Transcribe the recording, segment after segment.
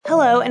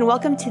Hello, and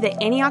welcome to the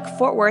Antioch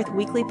Fort Worth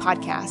Weekly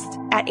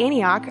Podcast. At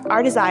Antioch,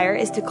 our desire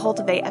is to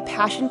cultivate a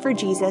passion for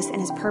Jesus and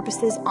his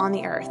purposes on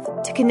the earth.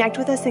 To connect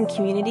with us in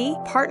community,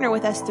 partner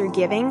with us through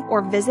giving,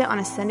 or visit on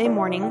a Sunday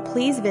morning,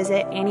 please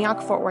visit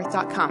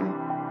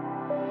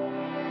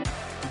AntiochFortWorth.com.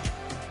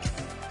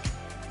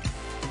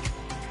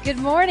 Good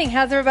morning.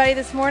 How's everybody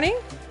this morning?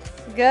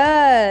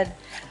 Good.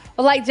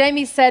 Well, like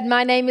Jamie said,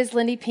 my name is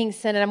Lindy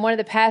Pinkston, and I'm one of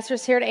the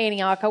pastors here at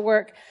Antioch. I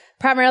work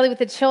primarily with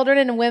the children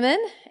and women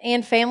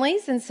and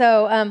families. And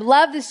so,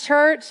 love this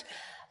church,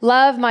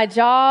 love my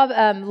job,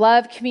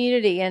 love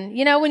community. And,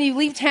 you know, when you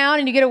leave town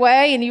and you get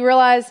away and you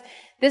realize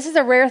this is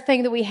a rare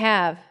thing that we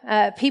have,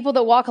 people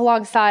that walk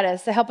alongside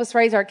us to help us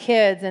raise our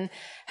kids and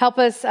help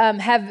us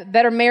have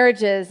better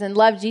marriages and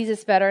love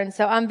Jesus better. And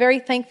so I'm very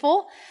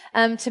thankful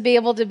to be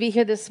able to be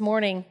here this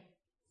morning.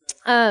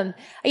 I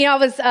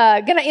was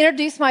going to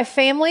introduce my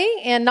family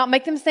and not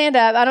make them stand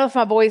up. I don't know if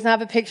my boys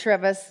have a picture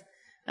of us.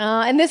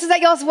 And this is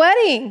at y'all's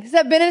wedding. This is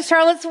at Ben and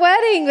Charlotte's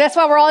wedding. That's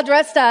why we're all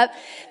dressed up.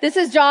 This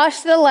is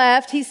Josh to the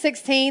left. He's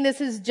 16.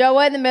 This is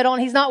Joa in the middle,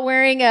 and he's not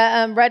wearing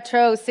a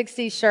retro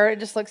 60s shirt. It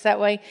just looks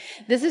that way.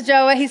 This is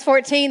Joa. He's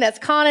 14. That's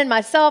Conan,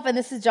 myself, and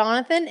this is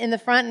Jonathan in the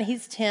front, and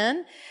he's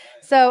 10.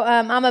 So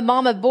I'm a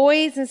mom of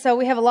boys, and so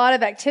we have a lot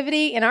of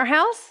activity in our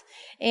house.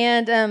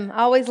 And I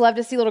always love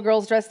to see little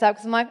girls dressed up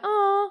because I'm like,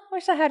 oh, I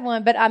wish I had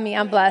one. But I mean,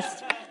 I'm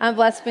blessed. I'm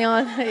blessed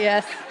beyond.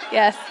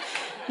 Yes.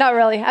 Not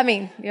really. I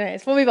mean,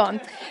 anyways, we'll move on.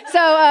 So,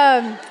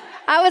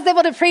 I was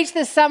able to preach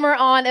this summer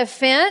on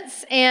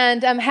offense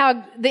and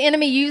how the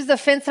enemy used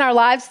offense in our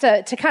lives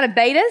to kind of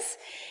bait us.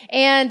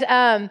 And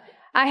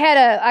I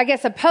had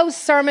a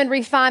post-sermon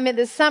refinement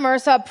this summer,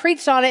 so I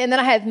preached on it, and then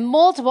I had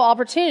multiple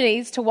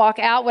opportunities to walk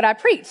out what I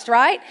preached,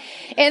 right?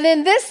 And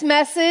then this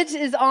message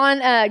is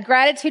on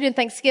gratitude and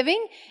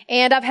thanksgiving,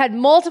 and I've had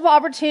multiple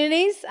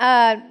opportunities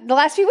the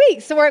last few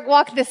weeks to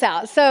walk this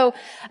out. So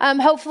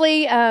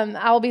hopefully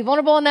I will be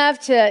vulnerable enough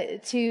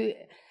to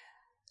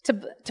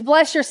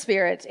bless your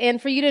spirit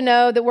and for you to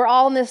know that we're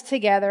all in this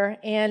together.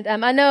 And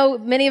I know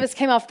many of us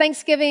came off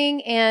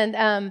Thanksgiving,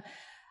 and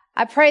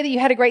I pray that you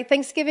had a great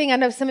Thanksgiving. I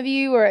know some of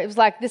you it was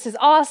like, this is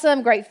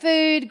awesome, great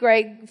food,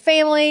 great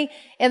family.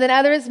 And then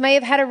others may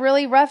have had a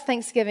really rough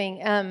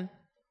Thanksgiving,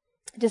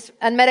 just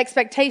unmet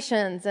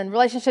expectations and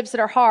relationships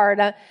that are hard.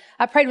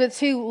 I prayed with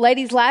two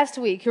ladies last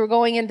week who were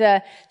going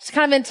into just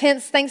kind of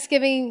intense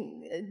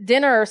Thanksgiving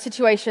dinner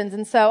situations.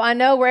 And so I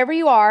know wherever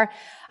you are,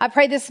 I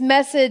pray this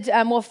message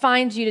will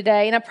find you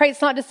today. And I pray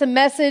it's not just a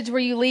message where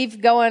you leave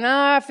going,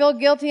 I feel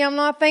guilty, I'm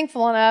not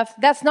thankful enough.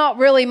 That's not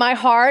really my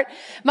heart.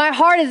 My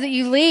heart is that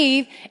you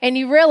leave and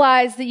you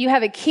realize that you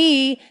have a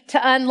key to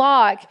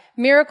unlock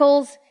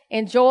miracles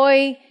and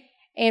joy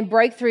and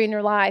breakthrough in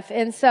your life.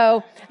 And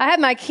so I have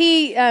my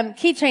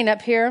keychain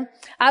up here.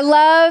 I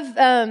love,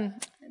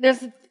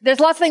 there's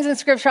lots of things in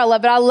scripture I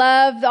love, but I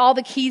love all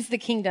the keys to the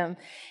kingdom.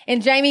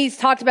 And Jamie's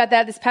talked about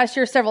that this past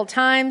year several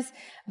times.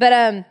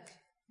 But,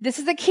 this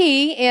is the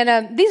key,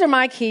 and these are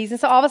my keys. And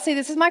so obviously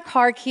this is my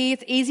car key.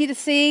 It's easy to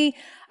see.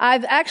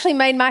 I've actually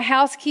made my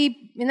house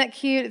key, isn't that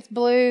cute? It's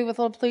blue with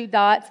little blue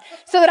dots.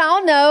 So that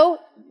I'll know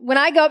when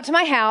I go up to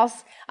my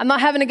house, I'm not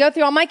having to go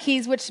through all my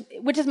keys, which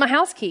is my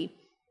house key.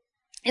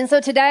 And so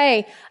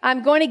today,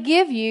 I'm going to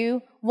give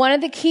you one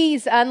of the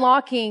keys to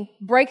unlocking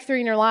breakthrough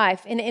in your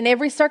life in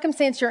every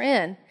circumstance you're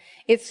in.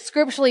 It's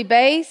scripturally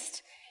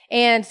based.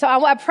 And so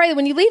I pray that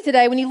when you leave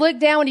today, when you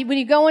look down, when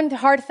you go into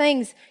hard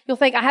things, you'll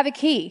think, I have a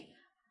key.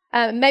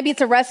 Maybe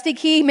it's a rusty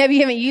key. Maybe you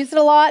haven't used it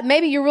a lot.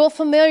 Maybe you're real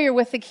familiar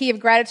with the key of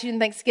gratitude and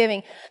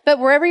thanksgiving. But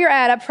wherever you're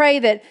at, I pray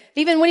that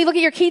even when you look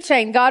at your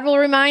keychain, God will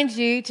remind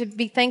you to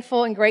be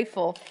thankful and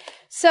grateful.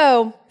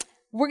 So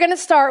we're going to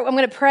start. I'm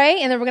going to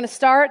pray, and then we're going to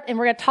start, and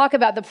we're going to talk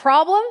about the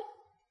problem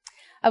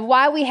of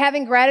why we have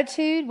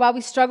ingratitude, why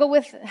we struggle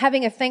with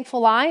having a thankful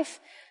life,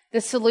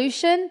 the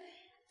solution,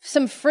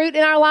 some fruit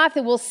in our life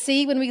that we'll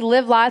see when we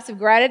live lives of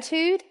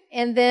gratitude.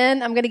 And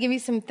then I'm going to give you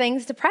some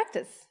things to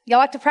practice. Y'all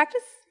like to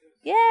practice?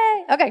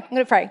 Yay. Okay, I'm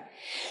going to pray.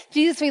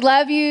 Jesus, we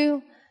love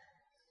you.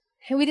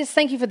 And we just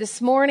thank you for this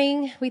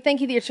morning. We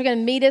thank you that you're going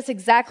to meet us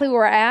exactly where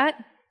we're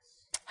at.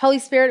 Holy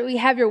Spirit, we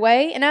have your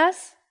way in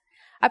us.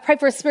 I pray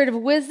for a spirit of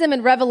wisdom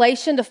and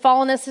revelation to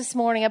fall on us this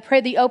morning. I pray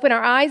that you open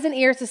our eyes and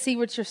ears to see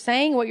what you're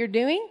saying, what you're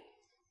doing.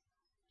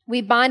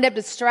 We bind up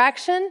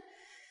distraction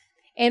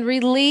and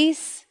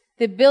release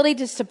the ability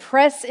just to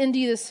press into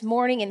you this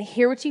morning and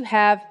hear what you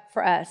have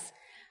for us.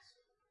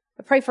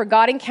 I pray for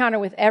God encounter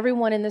with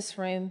everyone in this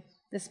room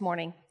this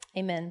morning.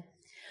 Amen.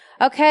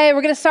 Okay,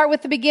 we're going to start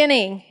with the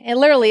beginning, and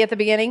literally at the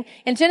beginning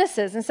in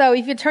Genesis. And so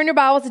if you turn your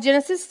Bibles to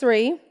Genesis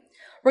 3,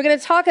 we're going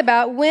to talk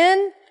about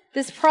when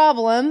this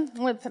problem, I'm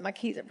going to put my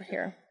keys over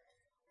here,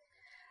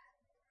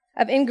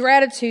 of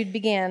ingratitude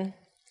began.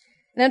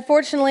 And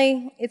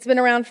unfortunately, it's been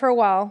around for a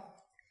while.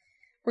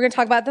 We're going to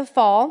talk about the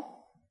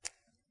fall.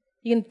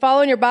 You can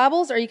follow in your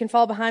Bibles, or you can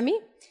follow behind me.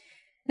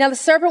 Now the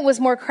serpent was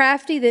more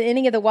crafty than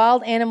any of the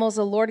wild animals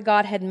the Lord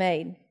God had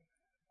made.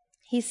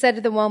 He said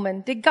to the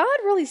woman, "Did God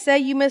really say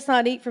you must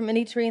not eat from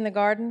any tree in the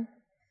garden?"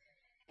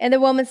 And the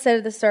woman said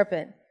to the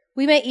serpent,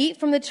 "We may eat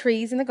from the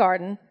trees in the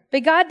garden,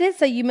 But God did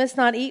say, you must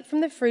not eat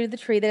from the fruit of the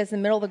tree that is in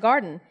the middle of the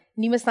garden,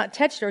 and you must not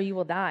touch it or you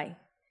will die.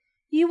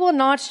 You will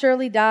not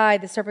surely die,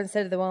 the serpent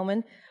said to the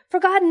woman, for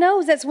God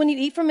knows that when you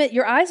eat from it,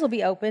 your eyes will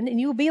be opened, and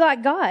you will be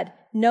like God,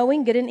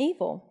 knowing good and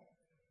evil.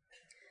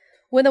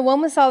 When the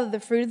woman saw that the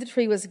fruit of the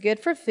tree was good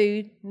for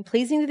food and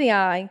pleasing to the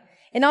eye,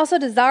 and also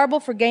desirable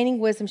for gaining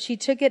wisdom, she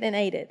took it and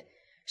ate it.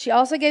 She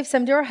also gave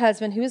some to her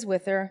husband who was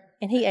with her,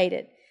 and he ate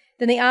it.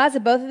 Then the eyes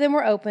of both of them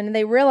were opened, and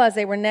they realized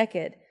they were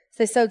naked. So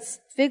they sewed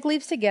fig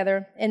leaves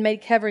together and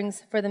made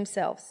coverings for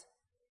themselves.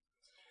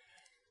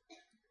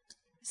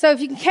 So if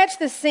you can catch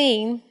the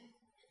scene,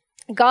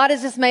 God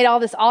has just made all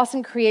this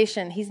awesome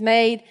creation. He's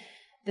made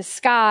the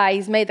sky,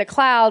 he's made the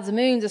clouds, the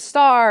moons, the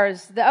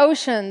stars, the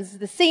oceans,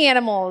 the sea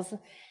animals,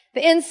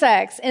 the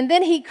insects, and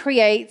then he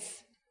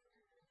creates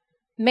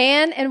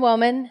man and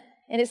woman,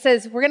 and it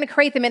says we're going to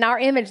create them in our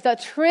image. The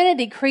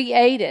Trinity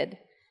created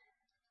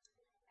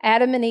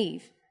Adam and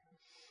Eve.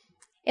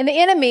 And the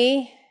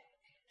enemy,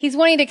 he's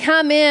wanting to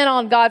come in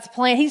on God's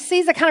plan. He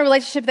sees the kind of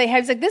relationship they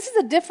have. He's like, this is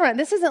a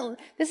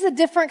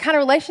different kind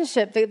of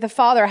relationship that the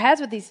Father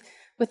has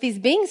with these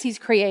beings he's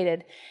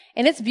created.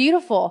 And it's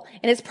beautiful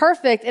and it's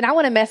perfect, and I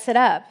want to mess it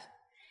up.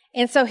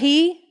 And so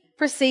he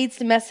proceeds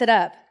to mess it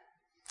up.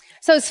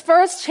 So his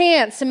first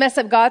chance to mess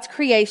up God's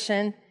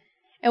creation,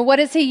 and what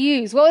does he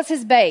use? What was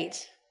his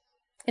bait?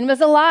 And it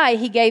was a lie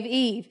he gave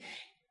Eve.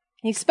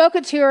 And he spoke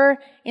it to her,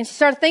 and she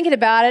started thinking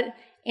about it,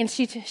 and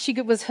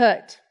she was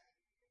hooked.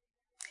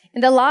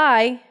 And the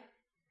lie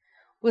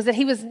was that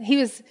he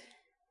was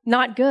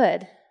not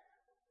good.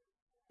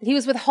 That he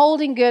was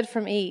withholding good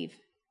from Eve.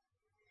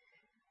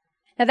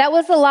 Now that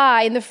was the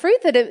lie, and the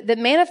fruit that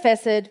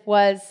manifested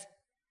was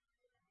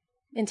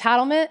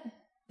entitlement,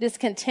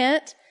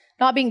 discontent,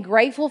 not being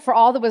grateful for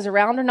all that was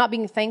around her, not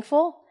being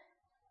thankful.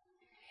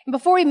 And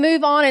before we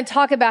move on and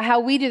talk about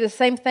how we do the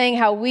same thing,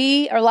 how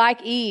we are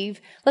like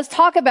Eve, let's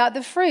talk about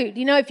the fruit.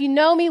 You know, if you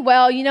know me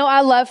well, you know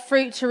I love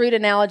fruit to root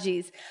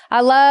analogies.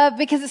 I love,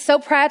 because it's so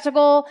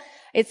practical,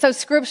 it's so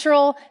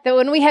scriptural, that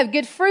when we have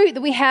good fruit,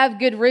 that we have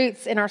good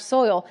roots in our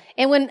soil.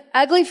 And when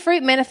ugly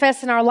fruit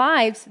manifests in our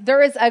lives,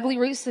 there is ugly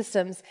root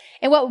systems.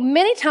 And what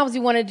many times we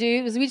want to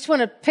do is we just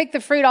want to pick the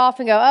fruit off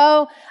and go,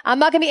 oh, I'm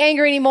not going to be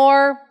angry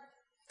anymore.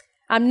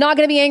 I'm not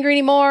going to be angry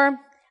anymore.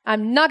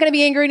 I'm not going to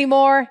be angry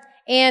anymore.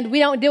 And we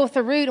don't deal with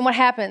the root, and what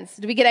happens?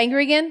 Do we get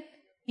angry again?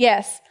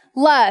 Yes.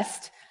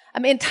 Lust,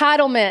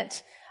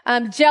 entitlement,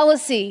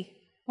 jealousy,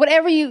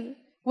 whatever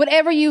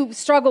you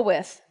struggle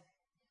with.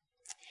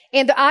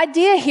 And the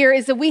idea here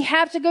is that we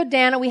have to go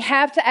down and we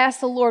have to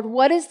ask the Lord,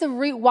 what is the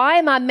root? Why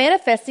am I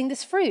manifesting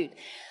this fruit?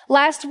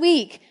 Last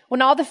week,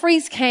 when all the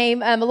freeze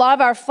came, a lot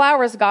of our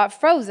flowers got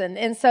frozen.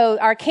 And so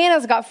our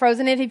cannas got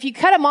frozen. And if you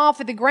cut them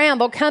off at the ground,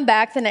 they'll come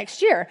back the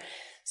next year.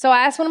 So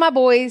I asked one of my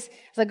boys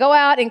to go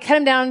out and cut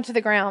them down to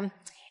the ground.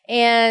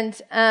 And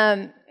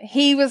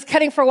he was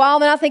cutting for a while.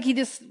 And then I think he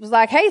just was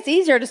like, hey, it's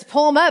easier. Just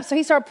pull them up. So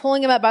he started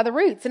pulling them up by the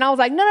roots. And I was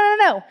like,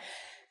 no.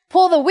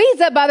 Pull the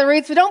weeds up by the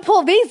roots, but don't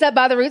pull these up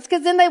by the roots,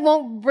 because then they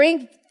won't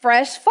bring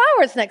fresh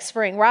flowers next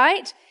spring,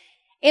 right?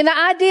 And the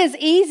idea is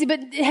easy, but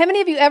how many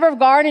of you ever have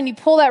gardened and you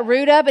pull that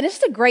root up, and it's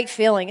just a great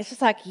feeling. It's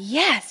just like,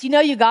 yes, you know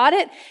you got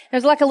it.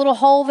 There's like a little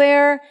hole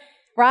there,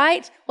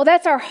 right? Well,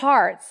 that's our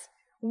hearts.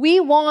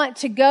 We want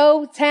to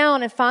go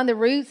down and find the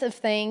roots of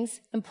things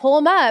and pull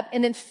them up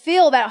and then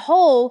fill that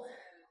hole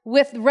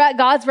with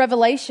God's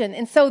revelation.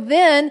 And so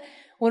then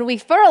when we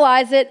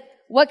fertilize it,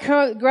 what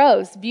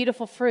grows?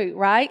 Beautiful fruit,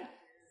 right?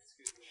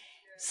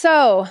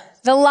 So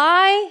the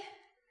lie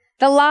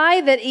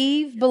that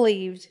Eve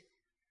believed,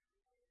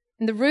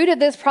 and the root of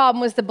this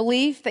problem was the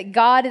belief that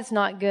God is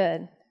not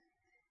good.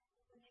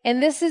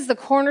 And this is the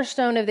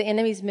cornerstone of the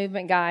enemy's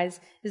movement,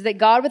 guys, is that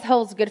God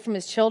withholds good from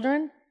his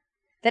children,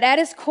 that at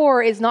his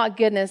core is not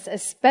goodness,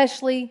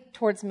 especially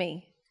towards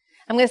me.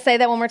 I'm going to say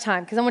that one more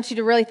time because I want you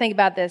to really think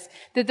about this,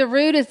 that the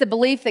root is the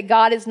belief that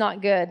God is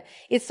not good.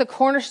 It's the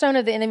cornerstone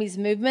of the enemy's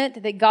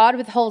movement, that God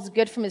withholds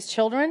good from his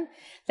children,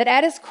 that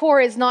at his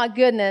core is not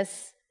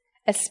goodness,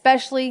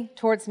 especially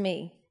towards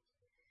me.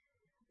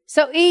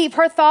 So Eve,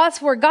 her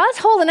thoughts were, God's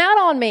holding out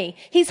on me.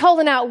 He's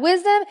holding out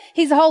wisdom.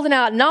 He's holding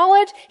out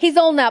knowledge. He's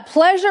holding out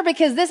pleasure,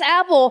 because this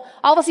apple,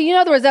 obviously, you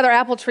know there was other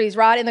apple trees,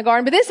 right, in the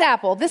garden, but this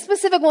apple, this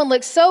specific one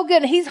looks so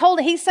good. And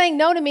he's saying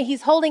no to me.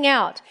 He's holding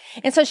out.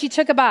 And so she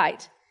took a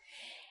bite.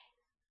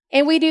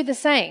 And we do the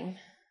same.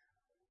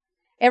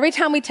 Every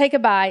time we take a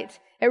bite,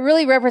 it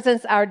really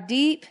represents our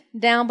deep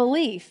down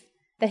belief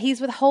that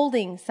he's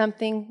withholding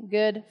something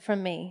good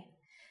from me.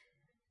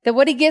 That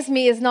what he gives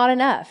me is not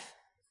enough.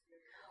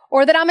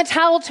 Or that I'm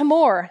entitled to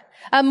more.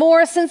 A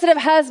more sensitive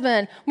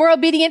husband, more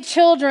obedient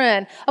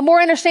children, a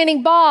more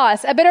understanding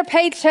boss, a better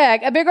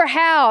paycheck, a bigger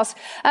house,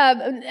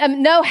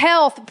 no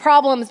health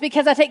problems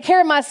because I take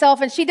care of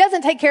myself and she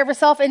doesn't take care of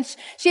herself, and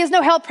she has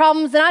no health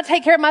problems and I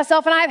take care of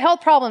myself and I have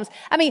health problems.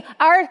 I mean,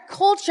 our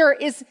culture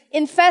is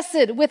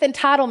infested with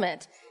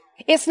entitlement.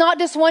 It's not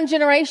just one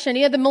generation.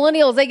 You know, the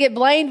millennials, they get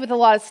blamed with a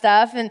lot of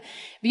stuff, and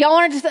y'all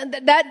aren't just,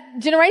 that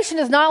generation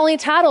is not only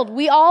entitled,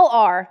 we all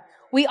are.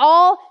 We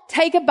all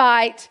take a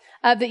bite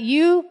of that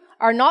you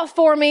are not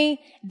for me,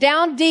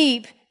 down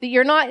deep, that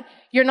you're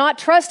not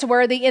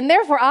trustworthy, and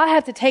therefore I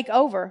have to take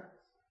over.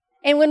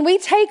 And when we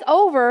take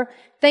over,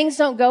 things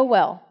don't go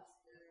well.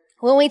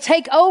 When we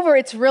take over,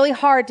 it's really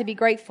hard to be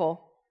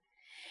grateful.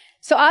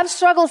 So I've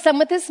struggled some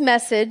with this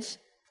message,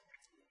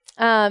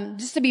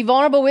 just to be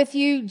vulnerable with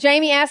you.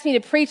 Jamie asked me to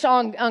preach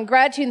on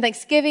gratitude and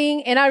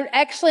thanksgiving, and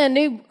I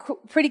knew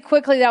pretty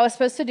quickly that I was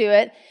supposed to do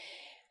it.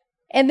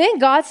 And then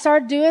God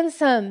started doing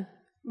some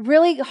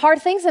really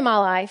hard things in my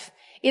life.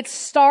 It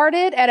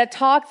started at a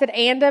talk that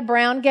Anda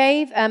Brown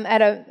gave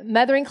at a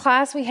mothering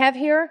class we have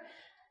here.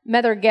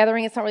 Mother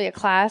gathering, it's not really a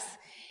class.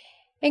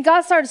 And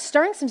God started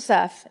stirring some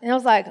stuff. And I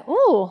was like,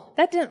 ooh,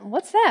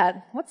 what's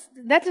that? What's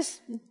that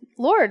just,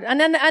 Lord? And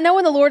then I know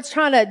when the Lord's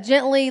trying to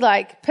gently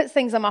put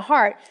things on my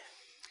heart.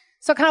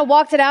 So I kind of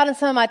walked it out in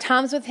some of my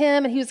times with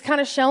him, and he was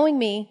kind of showing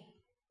me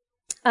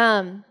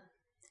some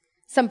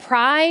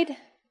pride,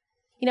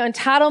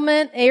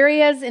 entitlement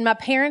areas in my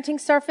parenting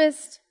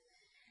surfaced,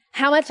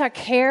 how much I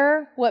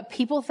care what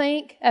people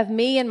think of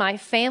me and my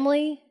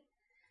family.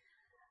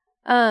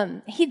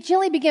 He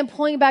gently began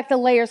pulling back the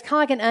layers,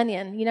 kind of like an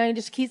onion. He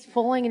just keeps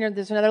pulling, and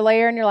there's another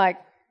layer, and you're like,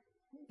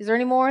 is there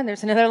any more? And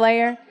there's another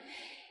layer.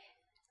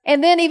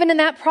 And then even in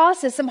that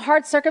process, some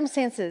hard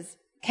circumstances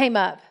came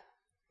up.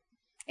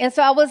 And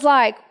so I was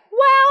like,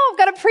 wow, I've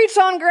got to preach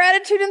on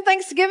gratitude and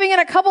thanksgiving in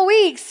a couple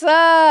weeks.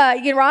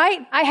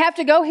 Right? I have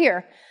to go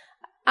here.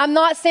 I'm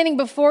not standing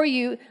before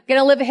you, going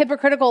to live a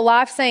hypocritical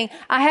life saying,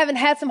 I haven't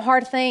had some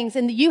hard things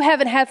and you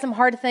haven't had some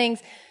hard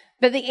things.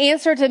 But the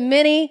answer to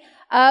many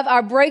of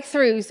our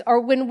breakthroughs are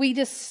when we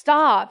just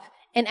stop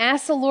and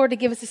ask the Lord to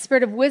give us a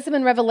spirit of wisdom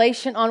and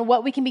revelation on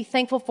what we can be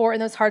thankful for in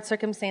those hard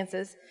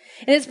circumstances.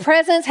 And his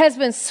presence has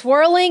been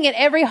swirling in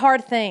every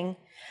hard thing.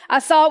 I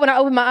saw it when I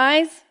opened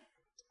my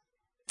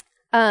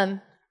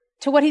eyes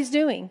to what he's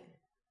doing.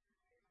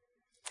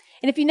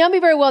 And if you know me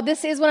very well,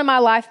 this is one of my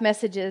life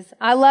messages.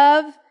 I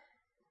love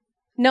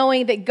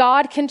knowing that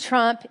God can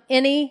trump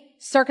any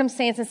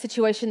circumstance and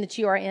situation that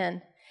you are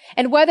in.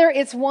 And whether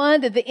it's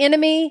one that the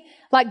enemy,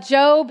 like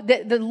Job,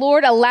 that the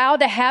Lord allowed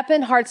to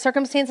happen, hard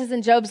circumstances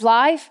in Job's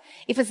life,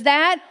 if it's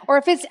that, or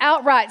if it's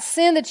outright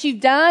sin that you've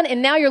done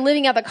and now you're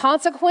living out the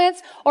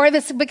consequence, or if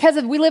it's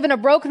because we live in a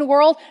broken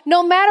world,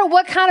 no matter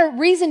what kind of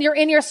reason you're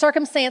in your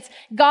circumstance,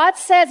 God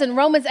says in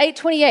Romans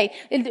 8:28,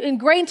 and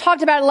Graydon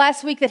talked about it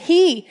last week, that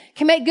he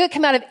can make good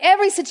come out of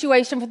every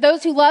situation for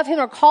those who love him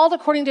or called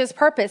according to his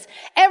purpose.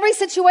 Every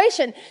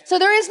situation. So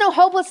there is no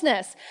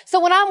hopelessness. So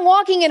when I'm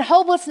walking in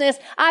hopelessness,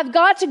 I've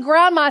got to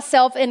ground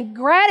myself in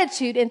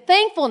gratitude and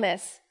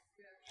thankfulness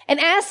and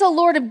ask the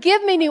Lord to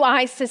give me new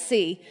eyes to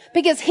see,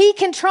 because he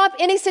can trump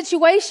any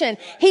situation.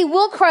 He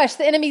will crush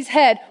the enemy's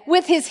head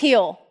with his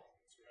heel.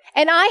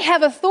 And I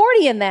have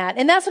authority in that.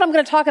 And that's what I'm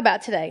going to talk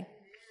about today.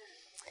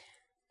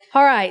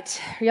 All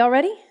right. Are y'all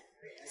ready?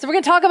 So we're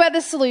going to talk about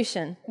the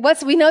solution.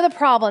 We know the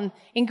problem: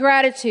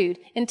 ingratitude,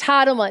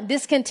 entitlement,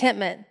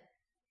 discontentment.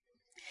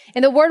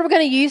 And the word we're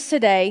going to use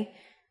today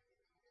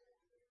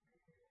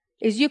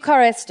is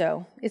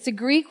Eucharisto. It's a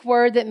Greek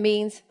word that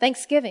means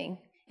thanksgiving.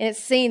 And it's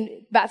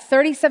seen about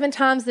 37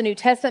 times in the New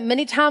Testament.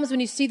 Many times when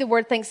you see the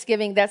word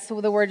thanksgiving, that's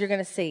the word you're going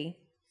to see.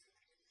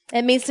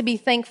 It means to be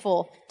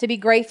thankful, to be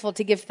grateful,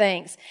 to give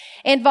thanks.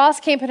 And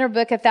Voskamp, in her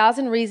book,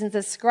 1,000 Reasons,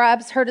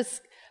 describes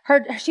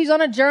she's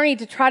on a journey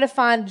to try to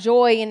find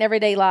joy in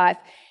everyday life.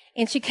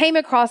 And she came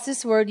across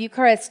this word,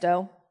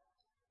 Eucharisto.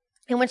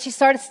 And when she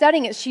started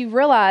studying it, she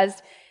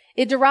realized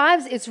it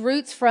derives its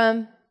roots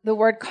from the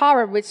word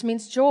chara, which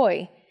means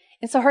joy.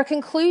 And so her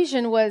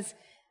conclusion was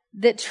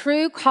that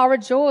true chara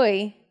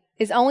joy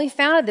is only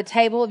found at the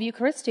table of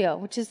Eucharistio,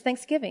 which is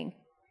Thanksgiving.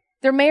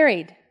 They're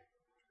married.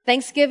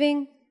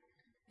 Thanksgiving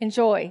and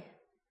joy.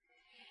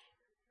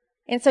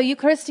 And so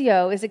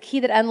Eucharistio is a key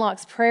that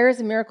unlocks prayers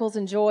and miracles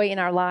and joy in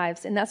our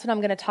lives. And that's what I'm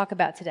going to talk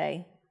about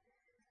today.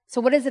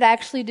 So what does it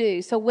actually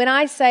do? So when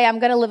I say I'm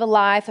going to live a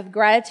life of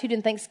gratitude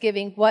and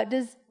thanksgiving, what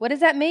does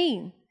that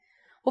mean?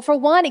 Well, for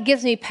one, it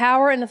gives me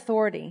power and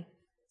authority.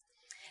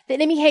 The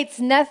enemy hates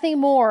nothing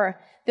more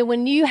than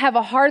when you have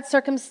a hard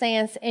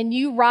circumstance and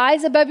you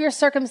rise above your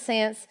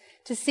circumstance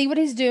to see what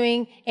he's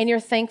doing and you're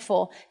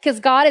thankful. Because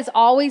God is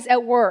always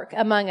at work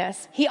among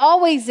us. He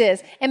always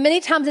is. And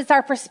many times it's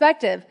our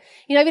perspective.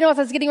 Even as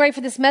I was getting ready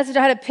for this message,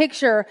 I had a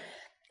picture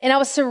and I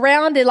was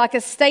surrounded like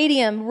a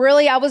stadium.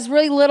 I was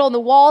really little and the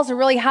walls are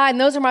really high, and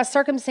those are my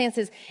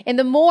circumstances. And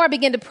the more I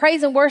began to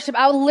praise and worship,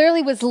 I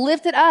literally was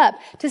lifted up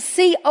to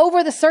see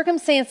over the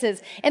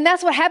circumstances. And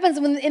that's what happens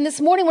when in this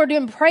morning we're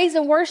doing praise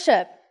and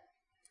worship.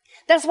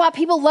 That's why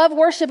people love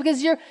worship,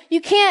 because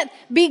you can't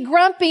be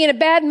grumpy in a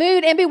bad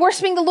mood and be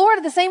worshiping the Lord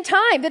at the same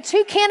time. The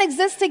two can't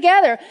exist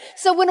together.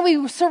 So when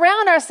we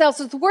surround ourselves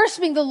with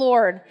worshiping the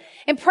Lord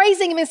and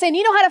praising him and saying,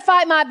 you know how to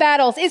fight my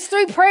battles, it's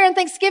through prayer and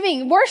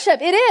thanksgiving.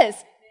 Worship, it is.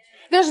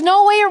 There's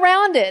no way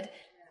around it.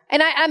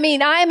 And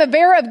I am a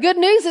bearer of good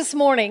news this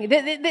morning.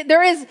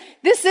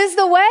 This is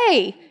the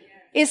way,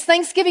 is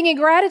thanksgiving and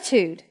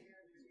gratitude.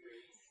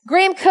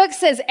 Graham Cook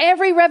says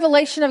every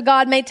revelation of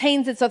God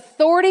maintains its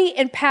authority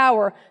and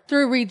power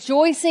through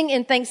rejoicing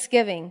and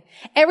thanksgiving.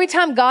 Every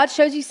time God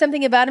shows you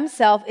something about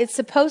himself, it's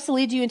supposed to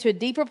lead you into a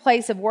deeper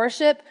place of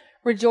worship,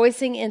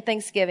 rejoicing, and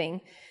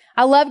thanksgiving.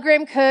 I love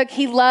Graham Cook.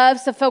 He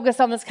loves to focus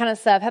on this kind of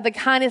stuff, how the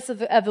kindness of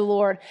the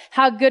Lord,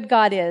 how good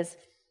God is.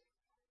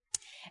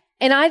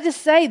 And I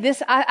just say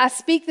this, I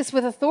speak this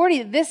with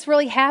authority. This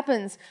really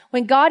happens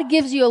when God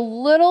gives you a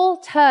little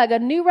tug, a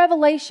new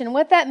revelation.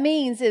 What that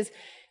means is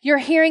you're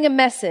hearing a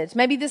message,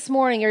 maybe this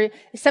morning or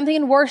something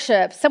in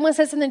worship. Someone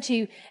says something to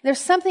you. There's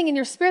something in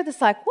your spirit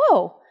that's like,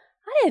 whoa,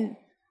 I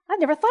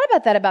never thought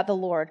about that about the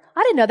Lord.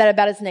 I didn't know that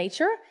about his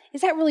nature.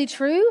 Is that really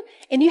true?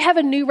 And you have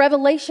a new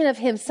revelation of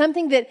him,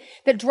 something that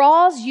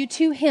draws you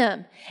to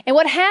him. And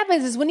what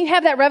happens is when you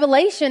have that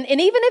revelation, and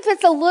even if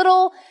it's a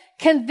little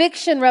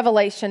conviction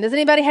revelation, does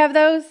anybody have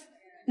those?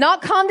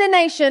 Not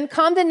condemnation.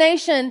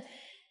 Condemnation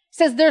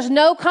says there's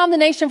no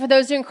condemnation for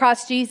those who are in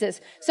Christ Jesus.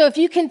 So if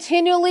you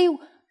continually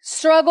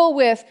struggle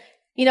with,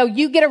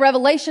 you get a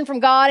revelation from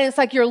God and it's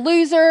like you're a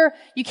loser,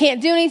 you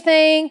can't do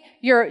anything,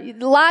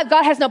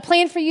 God has no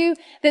plan for you,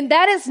 then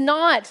that is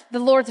not the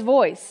Lord's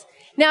voice.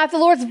 Now, if the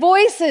Lord's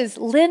voice is,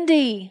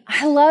 Lindy,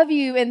 I love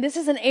you, and this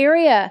is an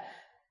area,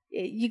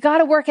 you got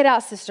to work it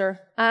out, sister.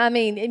 I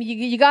mean,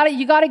 you got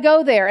to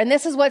go there. And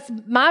this is what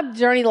my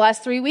journey the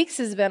last 3 weeks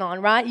has been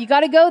on, right? You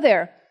got to go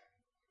there.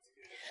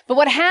 But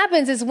what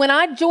happens is when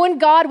I join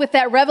God with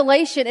that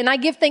revelation and I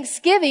give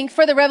thanksgiving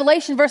for the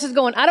revelation versus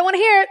going, I don't want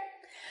to hear it.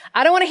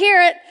 I don't want to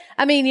hear it.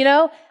 I mean,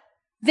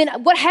 then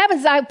what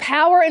happens is I have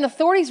power and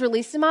authority is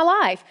released in my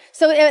life.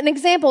 So an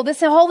example, this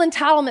whole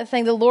entitlement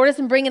thing the Lord has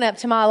been bringing up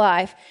to my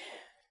life.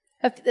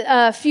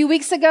 A few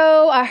weeks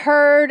ago, I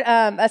heard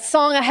a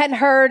song I hadn't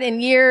heard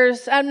in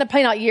years.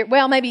 Probably not years.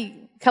 Well,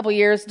 maybe a couple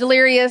years.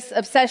 Delirious,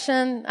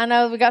 Obsession. I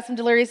know we got some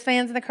Delirious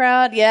fans in the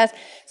crowd. Yes.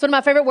 It's one of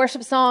my favorite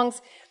worship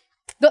songs.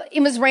 But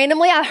it was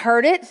randomly, I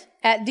heard it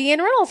at Deanne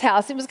Reynolds'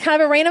 house. It was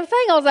kind of a random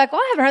thing. I was like,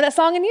 I haven't heard that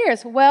song in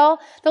years. Well,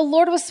 the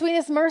Lord was sweet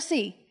as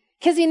mercy.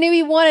 Because he knew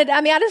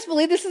I just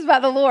believe this is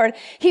about the Lord.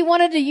 He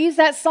wanted to use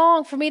that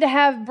song for me to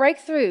have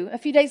breakthrough a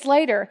few days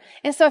later.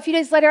 And so a few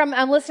days later,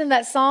 I'm listening to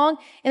that song,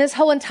 and this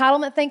whole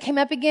entitlement thing came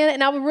up again.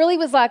 And I really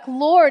was like,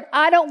 Lord,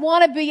 I don't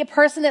want to be a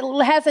person that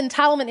has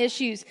entitlement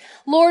issues.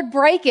 Lord,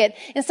 break it.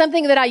 And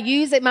something that I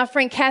use at my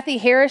friend Kathy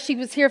Harris, she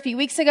was here a few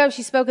weeks ago.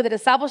 She spoke at the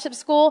discipleship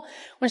school.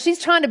 When she's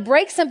trying to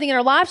break something in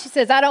her life, she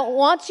says, I don't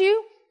want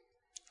you.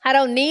 I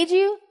don't need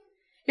you.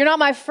 You're not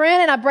my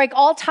friend, and I break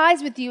all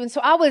ties with you. And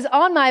so I was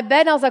on my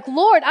bed, and I was like,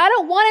 Lord, I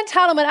don't want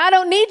entitlement. I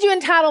don't need you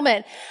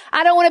entitlement.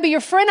 I don't want to be your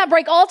friend. I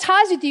break all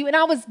ties with you. And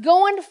I was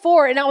going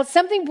for it, and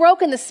something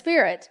broke in the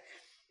spirit.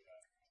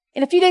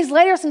 And a few days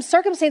later, some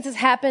circumstances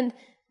happened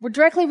were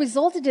directly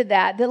resulted to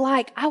that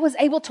I was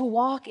able to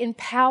walk in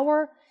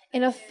power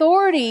and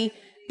authority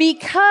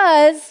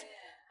because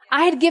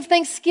I had give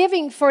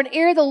thanksgiving for an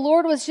area the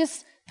Lord was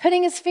just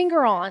putting his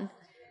finger on.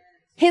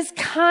 His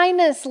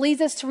kindness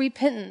leads us to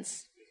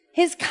repentance.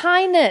 His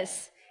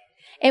kindness.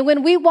 And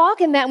when we walk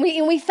in that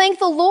and we thank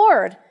the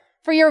Lord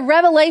for your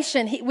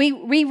revelation,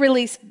 we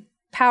release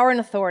power and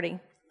authority.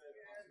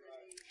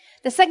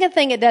 The second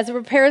thing it does, it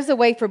prepares the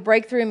way for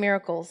breakthrough and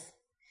miracles.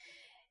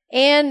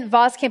 Ann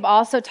Voskamp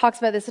also talks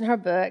about this in her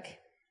book,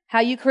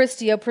 how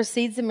Eucharistio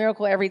precedes the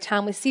miracle every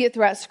time. We see it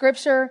throughout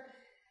Scripture,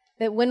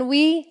 that when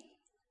we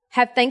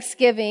have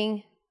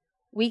thanksgiving,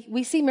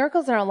 we see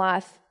miracles in our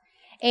life.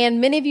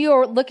 And many of you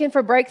are looking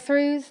for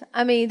breakthroughs.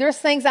 I mean, there's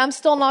things I'm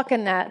still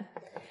knocking at.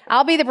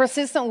 I'll be the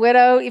persistent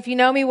widow. If you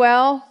know me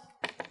well,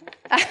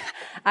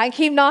 I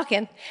keep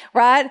knocking,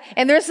 right?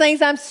 And there's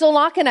things I'm still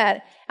knocking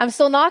at.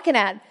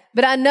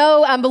 But I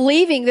know I'm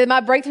believing that my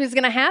breakthrough is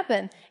going to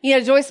happen.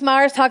 Joyce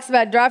Myers talks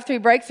about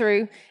drive-through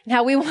breakthrough and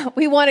how we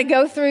want to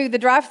go through the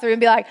drive-through and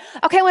be like,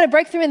 okay, I want to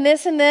break through in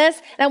this and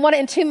this, and I want it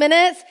in 2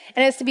 minutes,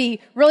 and it's to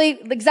be really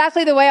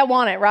exactly the way I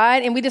want it,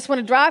 right? And we just want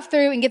to drive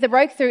through and get the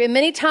breakthrough. And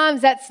many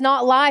times that's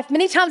not life.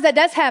 Many times that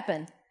does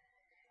happen.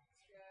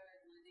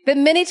 But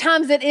many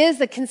times it is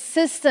the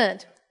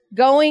consistent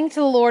going to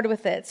the Lord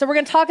with it. So we're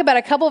going to talk about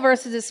a couple of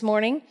verses this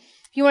morning.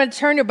 If you want to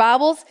turn your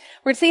Bibles,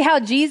 we're going to see how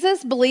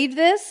Jesus believed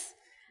this.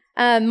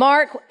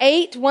 Mark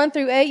 8, 1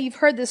 through 8, you've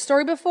heard this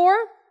story before,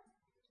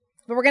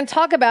 but we're going to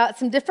talk about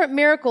some different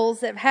miracles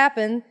that have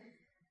happened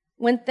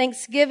when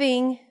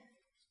Thanksgiving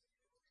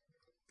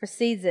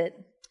precedes it.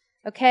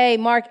 Okay,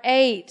 Mark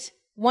 8,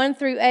 1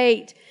 through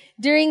 8.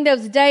 During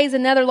those days,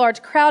 another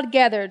large crowd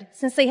gathered.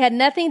 Since they had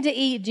nothing to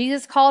eat,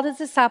 Jesus called his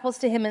disciples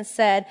to him and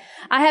said,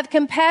 I have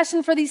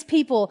compassion for these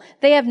people.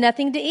 They have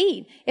nothing to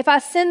eat. If I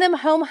send them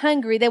home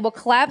hungry, they will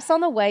collapse on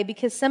the way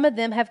because some of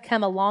them have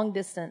come a long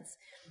distance.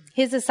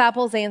 His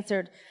disciples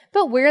answered,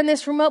 but where in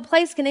this remote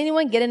place can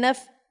anyone get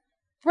enough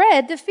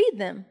bread to feed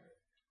them?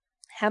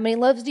 How many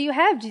loaves do you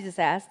have? Jesus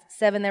asked.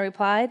 7, they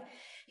replied.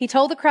 He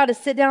told the crowd to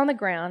sit down on the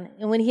ground,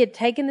 and when he had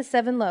taken the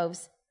 7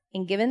 loaves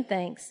and given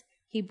thanks,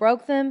 he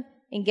broke them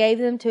and gave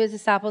them to his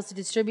disciples to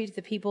distribute to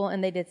the people,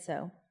 and they did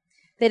so.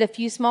 They had a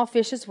few small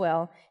fish as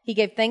well. He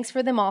gave thanks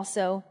for them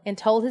also and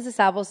told his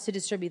disciples to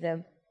distribute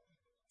them.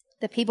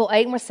 The people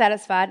ate and were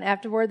satisfied, and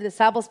afterward the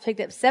disciples picked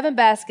up 7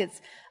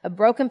 baskets of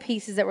broken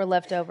pieces that were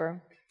left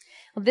over.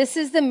 Well, this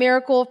is the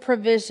miracle of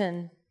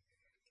provision.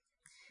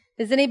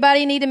 Does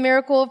anybody need a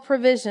miracle of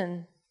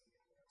provision?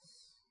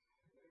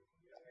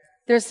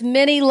 There's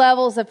many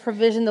levels of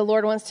provision the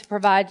Lord wants to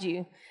provide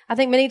you. I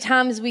think many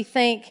times we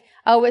think,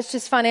 oh, it's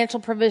just financial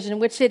provision,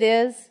 which it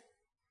is.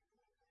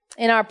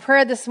 In our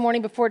prayer this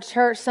morning before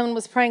church, someone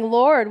was praying,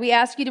 Lord, we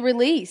ask you to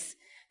release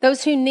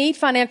those who need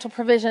financial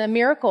provision, a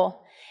miracle.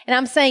 And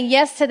I'm saying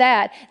yes to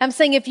that. I'm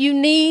saying if you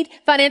need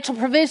financial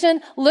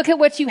provision, look at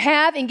what you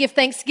have and give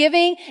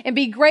thanksgiving and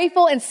be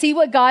grateful and see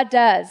what God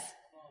does.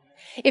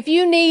 If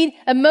you need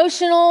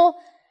emotional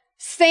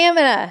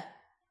stamina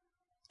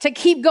to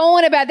keep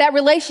going about that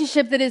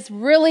relationship that is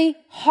really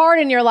hard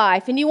in your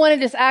life and you want to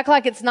just act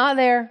like it's not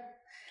there,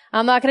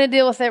 I'm not going to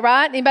deal with it,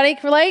 right? Anybody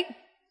relate?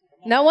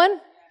 No one?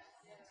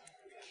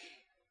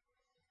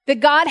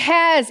 That God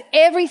has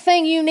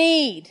everything you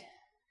need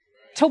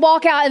to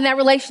walk out in that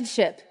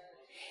relationship.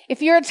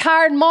 If you're a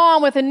tired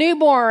mom with a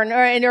newborn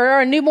or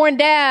a newborn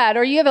dad,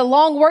 or you have a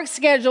long work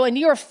schedule and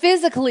you are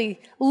physically,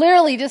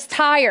 literally just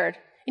tired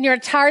and you're in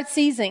a tired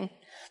season,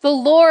 the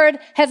Lord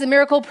has a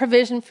miracle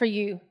provision for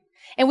you.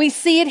 And we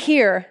see it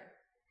here.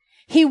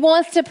 He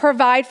wants to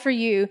provide for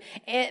you,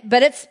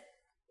 but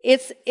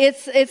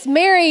it's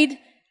married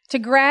to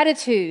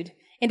gratitude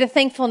and to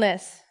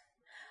thankfulness.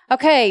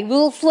 Okay,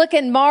 we'll look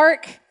at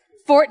Mark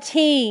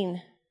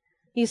 14.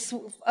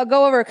 I'll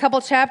go over a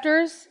couple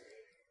chapters.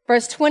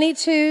 Verse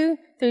 22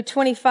 through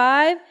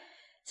 25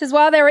 says,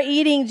 while they were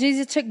eating,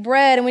 Jesus took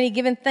bread, and when he had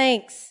given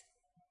thanks,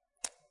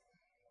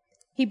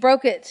 he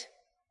broke it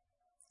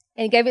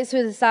and gave it to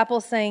his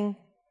disciples, saying,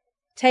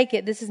 take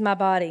it, this is my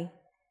body.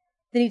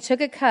 Then he took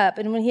a cup,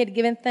 and when he had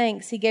given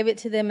thanks, he gave it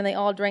to them, and they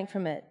all drank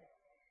from it.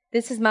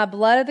 This is my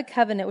blood of the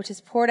covenant, which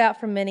is poured out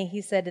for many,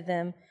 he said to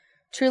them.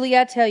 Truly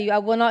I tell you, I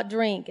will not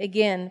drink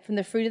again from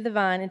the fruit of the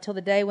vine until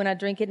the day when I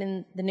drink it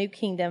in the new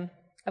kingdom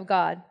of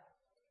God.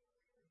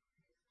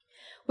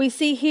 We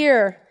see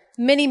here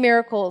many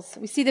miracles.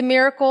 We see the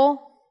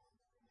miracle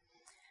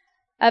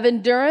of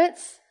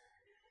endurance,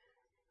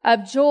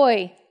 of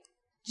joy.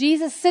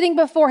 Jesus sitting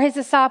before his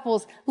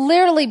disciples,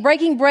 literally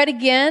breaking bread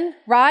again,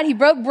 right? He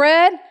broke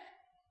bread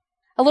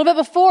a little bit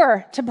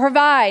before to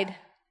provide.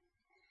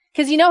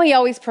 Because you know he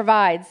always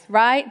provides,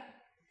 right?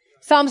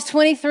 Psalms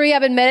 23,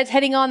 I've been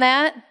meditating on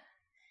that.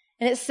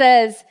 And it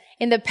says,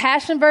 in the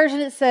Passion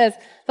Version, it says,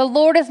 the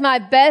Lord is my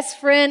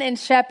best friend and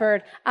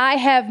shepherd. I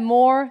have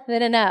more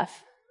than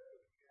enough.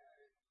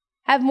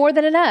 I have more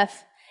than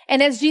enough.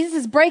 And as Jesus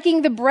is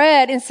breaking the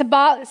bread and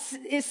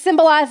is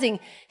symbolizing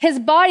his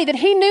body that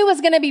he knew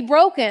was going to be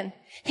broken.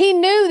 He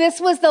knew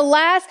this was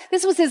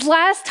his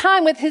last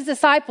time with his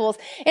disciples.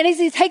 And as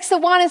he takes the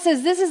wine and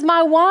says, this is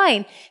my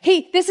wine.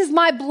 This is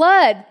my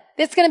blood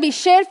that's going to be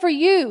shed for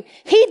you.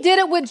 He did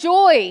it with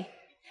joy.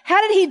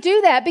 How did he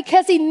do that?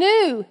 Because he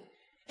knew.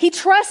 He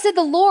trusted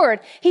the Lord.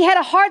 He had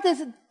a heart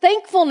that's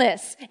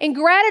thankfulness and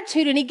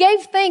gratitude, and he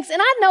gave thanks.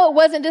 And I know it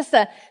wasn't just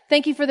a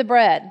thank you for the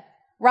bread,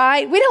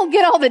 right? We don't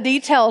get all the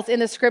details in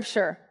the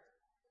scripture.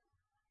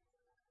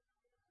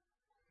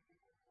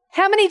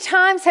 How many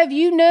times have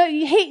you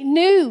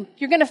knew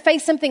you're going to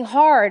face something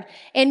hard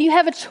and you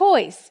have a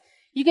choice?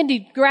 You can do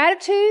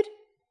gratitude,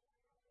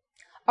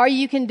 or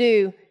you can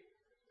do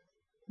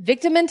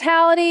victim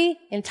mentality,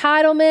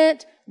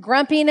 entitlement,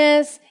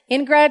 grumpiness,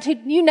 ingratitude,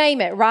 you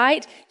name it,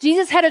 right?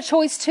 Jesus had a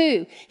choice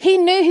too. He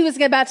knew he was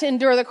about to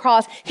endure the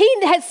cross. He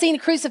had seen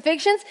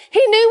crucifixions.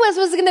 He knew what it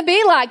was going to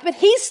be like, but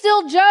he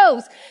still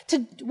chose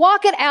to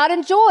walk it out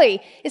in joy.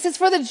 It says,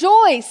 for the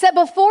joy set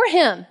before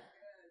him.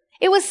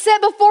 It was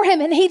set before him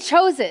and he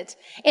chose it.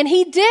 And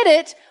he did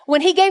it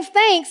when he gave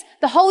thanks.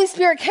 The Holy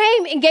Spirit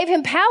came and gave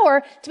him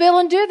power to be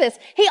able to do this.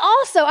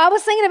 I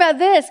was thinking about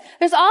this.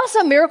 There's also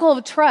a miracle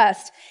of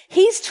trust.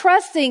 He's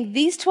trusting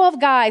these 12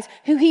 guys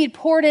who he had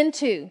poured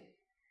into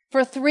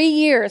for 3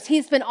 years.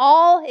 He spent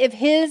all of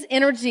his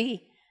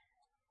energy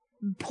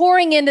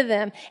pouring into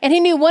them. And he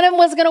knew one of them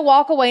was going to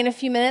walk away in a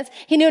few minutes.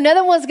 He knew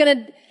another one was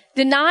going to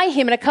deny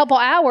him in a couple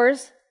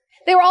hours.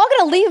 They were all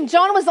going to leave him.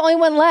 John was the only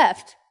one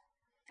left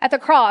at the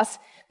cross.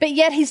 But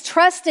yet he's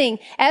trusting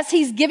as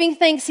he's giving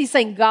thanks. He's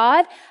saying,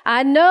 God,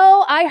 I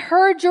know I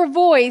heard your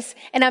voice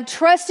and I'm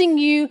trusting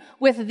you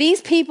with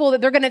these people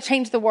that they're going to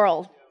change the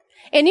world.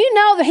 And you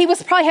know that he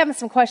was probably having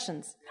some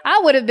questions. I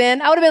would have been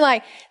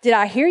like, did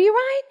I hear you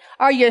right?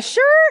 Are you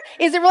sure?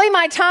 Is it really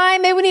my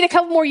time? Maybe we need a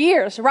couple more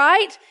years,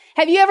 right?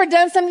 Have you ever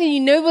done something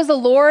you knew was the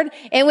Lord,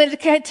 and when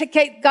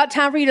it got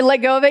time for you to let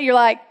go of it, you're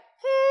like,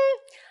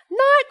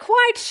 not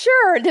quite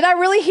sure. Did I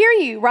really hear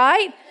you,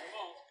 right?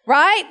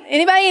 Right?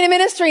 Anybody in the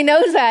ministry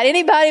knows that.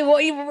 Anybody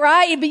will,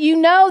 right? But you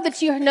know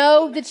that you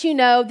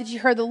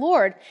heard the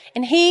Lord.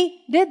 And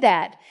he did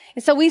that.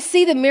 And so we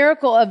see the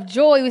miracle of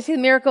joy. We see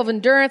the miracle of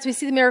endurance. We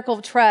see the miracle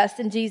of trust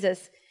in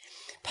Jesus.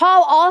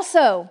 Paul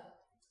also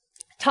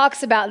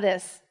talks about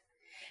this.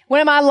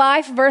 One of my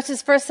life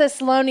verses, 1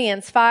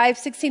 Thessalonians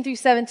 5:16 through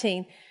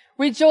 17.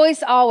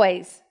 Rejoice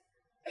always.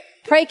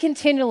 Pray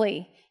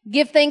continually.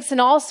 Give thanks in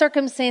all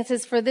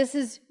circumstances, for this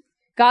is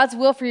God's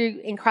will for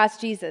you in Christ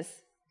Jesus.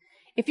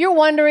 If you're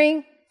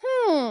wondering,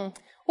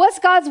 what's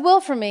God's will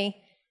for me?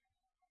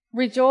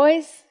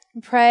 Rejoice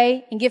and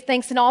pray and give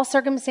thanks in all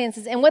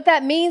circumstances. And what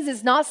that means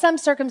is not some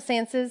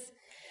circumstances,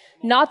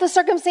 not the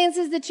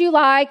circumstances that you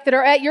like, that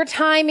are at your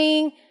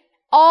timing,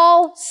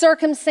 all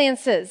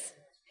circumstances.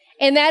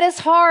 And that is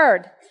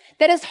hard.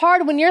 That is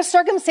hard when your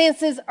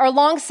circumstances are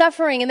long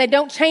suffering and they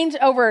don't change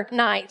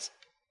overnight.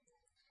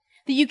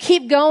 That you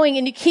keep going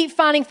and you keep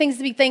finding things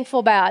to be thankful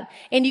about.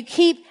 And you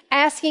keep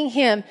asking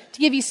Him to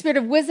give you spirit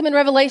of wisdom and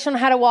revelation on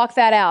how to walk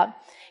that out.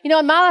 You know,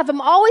 in my life, I'm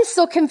always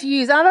so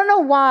confused. I don't know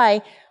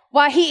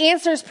why He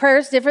answers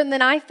prayers different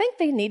than I think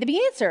they need to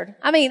be answered.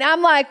 I mean,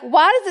 I'm like,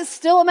 why does it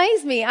still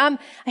amaze me? I'm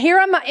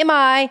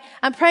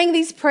praying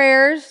these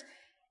prayers,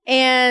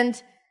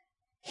 and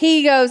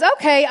He goes,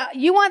 okay,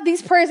 you want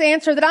these prayers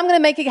answered, that I'm going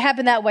to make it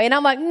happen that way. And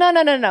I'm like,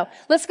 no.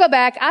 Let's go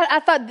back.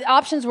 I thought the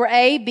options were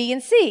A, B,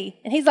 and C.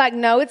 And He's like,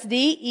 no, it's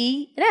D,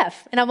 E, and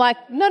F. And I'm like,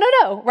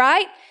 no,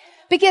 right?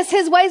 Because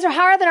His ways are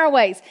higher than our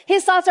ways.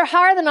 His thoughts are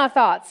higher than our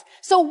thoughts.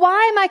 So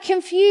why am I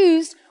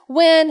confused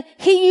when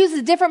He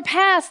uses different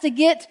paths to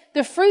get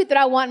the fruit that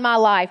I want in my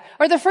life,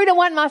 or the fruit I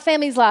want in my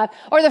family's life,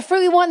 or the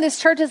fruit we want in this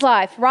church's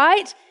life,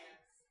 right?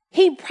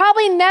 He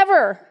probably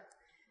never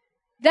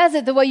does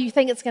it the way you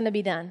think it's going to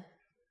be done.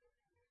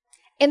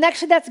 And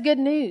actually, that's good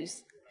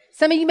news.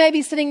 Some of you may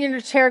be sitting in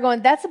your chair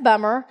going, that's a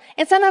bummer.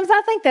 And sometimes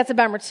I think that's a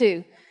bummer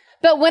too.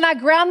 But when I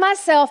ground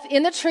myself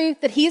in the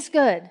truth that He's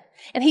good,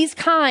 and He's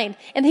kind,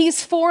 and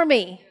He's for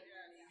me,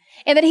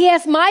 and that He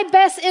has my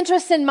best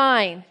interest in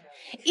mind,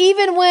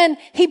 even when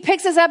He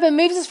picks us up and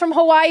moves us from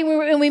Hawaii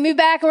and we move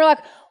back and we're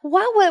like,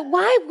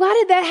 why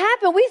did that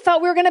happen? We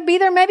thought we were going to be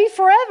there maybe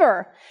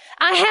forever.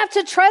 I have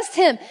to trust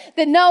Him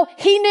that no,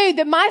 He knew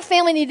that my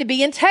family needed to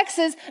be in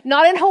Texas,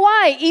 not in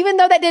Hawaii, even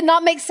though that did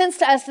not make sense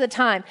to us at the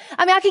time.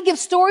 I mean, I could give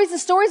stories and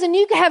stories, and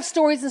you could have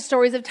stories and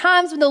stories of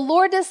times when the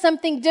Lord does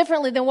something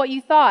differently than what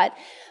you thought.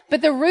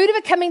 But the root of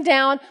it coming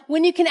down,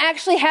 when you can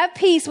actually have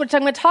peace, which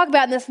I'm going to talk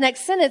about in this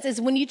next sentence,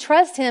 is when you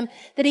trust Him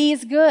that He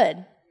is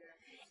good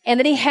and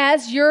that He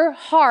has your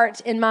heart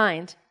in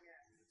mind.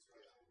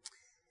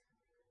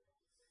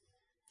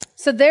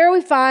 So there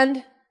we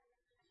find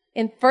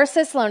in 1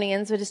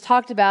 Thessalonians, which is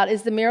talked about,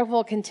 is the miracle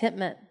of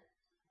contentment,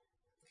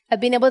 of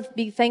being able to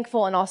be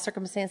thankful in all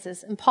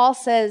circumstances. And Paul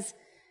says,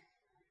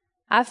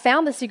 I've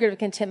found the secret of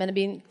contentment of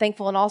being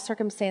thankful in all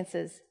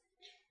circumstances.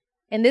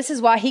 And this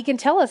is why he can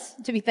tell us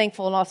to be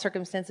thankful in all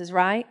circumstances,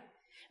 right?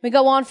 We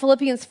go on,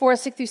 Philippians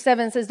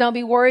 4:6-7 says, don't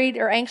be worried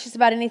or anxious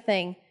about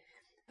anything,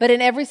 but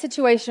in every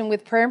situation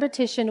with prayer and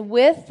petition,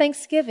 with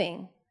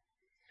thanksgiving,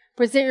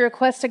 present your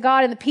requests to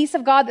God, and the peace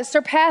of God that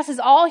surpasses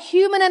all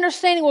human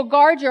understanding will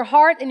guard your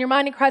heart and your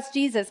mind in Christ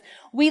Jesus.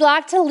 We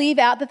like to leave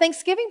out the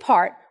thanksgiving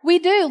part. We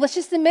do. Let's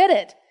just admit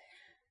it.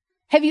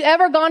 Have you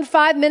ever gone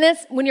 5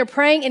 minutes when you're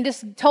praying and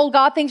just told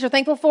God things you're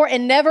thankful for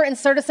and never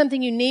inserted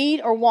something you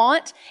need or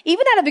want,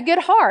 even out of a good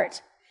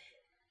heart?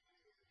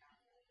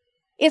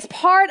 It's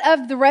part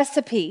of the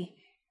recipe.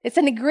 It's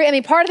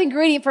part of the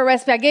ingredient for a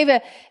recipe. I gave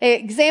an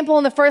example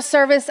in the first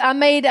service. I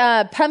made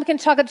pumpkin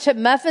chocolate chip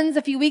muffins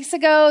a few weeks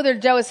ago. They're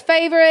Joe's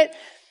favorite.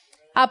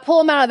 I pull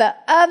them out of the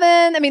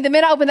oven. The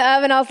minute I opened the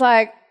oven, I was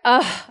like,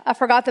 I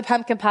forgot the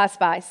pumpkin pie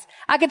spice.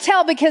 I could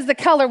tell because the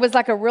color was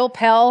like a real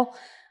pale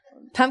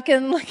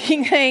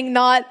pumpkin-looking thing,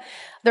 not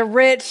the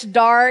rich,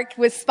 dark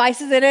with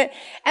spices in it.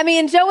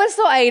 And Joe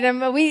still ate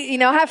them.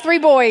 I have 3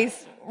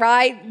 boys.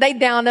 Right? They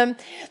downed them,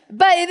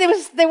 but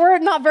they were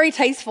not very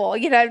tasteful,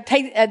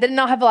 did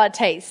not have a lot of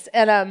taste.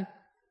 And,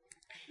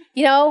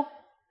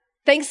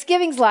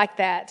 Thanksgiving's like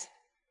that.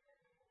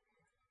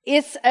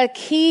 It's a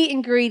key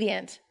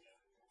ingredient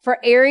for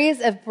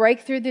areas of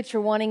breakthrough that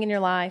you're wanting in your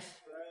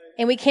life.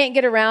 And we can't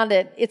get around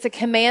it. It's a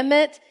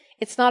commandment.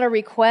 It's not a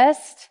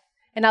request.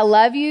 And I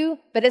love you,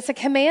 but it's a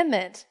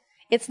commandment.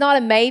 It's not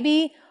a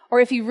maybe,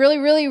 or if you really,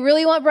 really,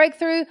 really want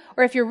breakthrough,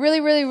 or if you're really,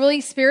 really,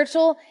 really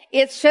spiritual,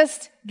 it's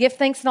just give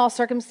thanks in all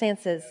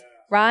circumstances,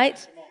 right?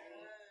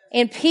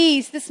 And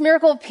peace, this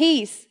miracle of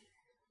peace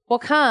will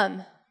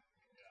come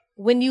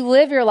when you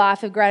live your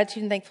life of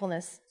gratitude and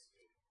thankfulness.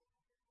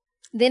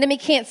 The enemy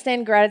can't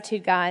stand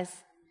gratitude, guys.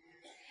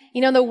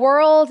 The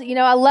world,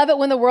 I love it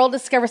when the world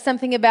discovers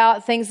something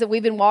about things that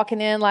we've been walking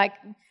in, like,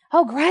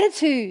 oh,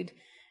 gratitude.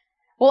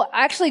 Well,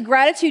 actually,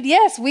 gratitude,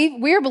 yes,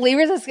 we are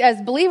believers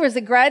as believers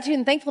that gratitude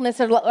and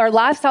thankfulness are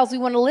lifestyles we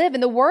want to live.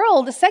 And the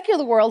world, the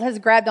secular world, has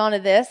grabbed onto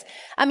this.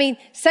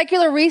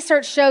 Secular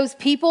research shows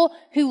people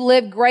who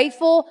live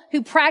grateful,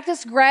 who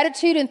practice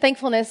gratitude and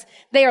thankfulness,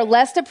 they are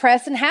less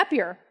depressed and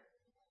happier.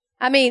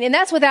 And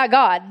that's without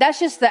God.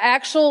 That's just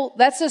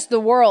the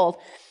world.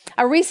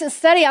 A recent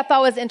study I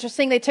thought was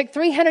interesting. They took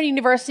 300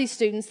 university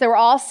students. They were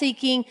all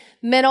seeking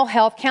mental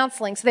health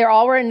counseling. So they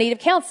all were in need of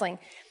counseling.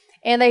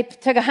 And they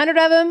took 100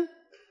 of them.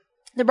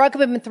 They broke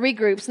up in 3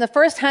 groups. In the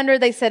first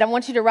 100, they said, I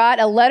want you to write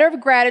a letter of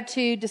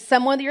gratitude to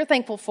someone that you're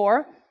thankful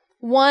for.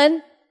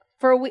 One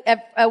for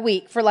a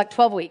week, for like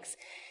 12 weeks.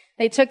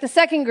 They took the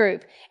second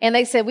group and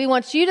they said, we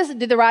want you to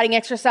do the writing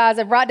exercise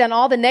of write down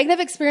all the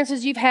negative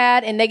experiences you've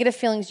had and negative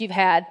feelings you've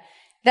had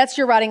That's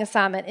your writing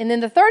assignment. And then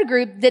the third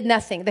group did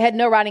nothing. They had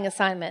no writing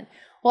assignment.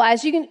 Well,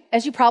 as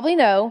you probably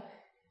know,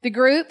 the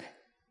group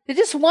that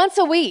just once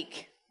a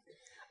week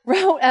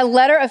wrote a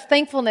letter of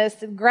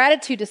thankfulness,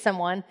 gratitude to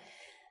someone,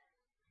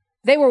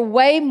 they were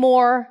way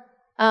more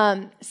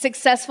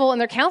successful in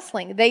their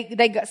counseling.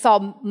 They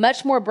saw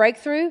much more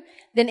breakthrough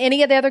than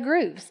any of the other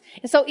groups.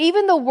 And so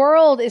even the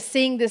world is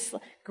seeing this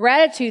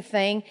gratitude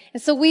thing.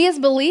 And so we as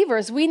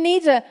believers, we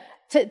need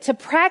to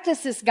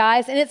practice this,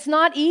 guys. And it's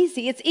not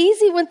easy. It's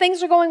easy when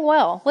things are going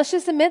well. Let's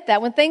just admit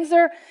that. When things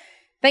are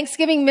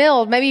Thanksgiving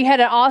meal, maybe you had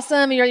an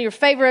awesome, your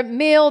favorite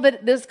meal,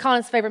 this is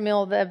Colin's favorite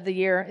meal of the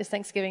year is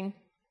Thanksgiving.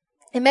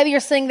 And maybe you're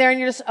sitting there and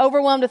you're just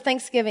overwhelmed with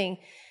Thanksgiving.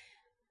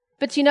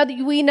 But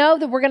we know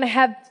that we're going to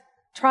have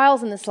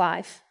trials in this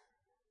life.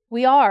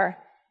 We are.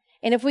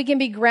 And if we can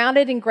be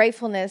grounded in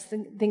gratefulness,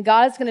 then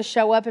God is going to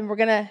show up and we're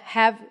going to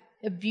have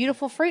a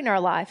beautiful fruit in our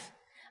life.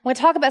 I'm going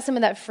to talk about some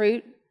of that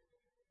fruit.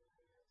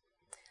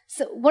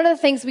 So one of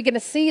the things we're going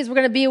to see is we're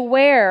going to be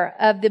aware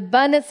of the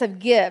abundance of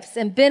gifts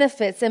and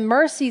benefits and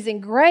mercies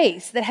and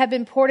grace that have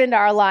been poured into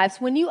our lives.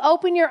 When you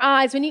open your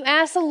eyes, when you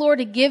ask the Lord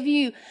to give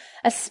you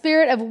a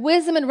spirit of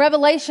wisdom and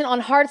revelation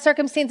on hard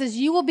circumstances,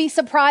 you will be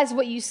surprised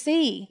what you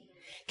see.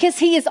 Because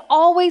He is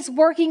always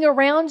working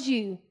around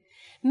you.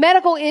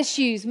 Medical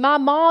issues. My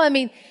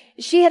mom,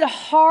 she had a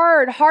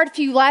hard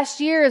few last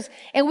years,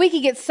 and we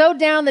could get so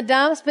down in the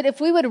dumps, but if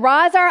we would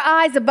rise our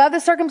eyes above the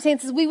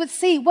circumstances, we would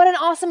see what an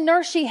awesome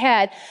nurse she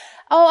had.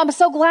 Oh, I'm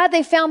so glad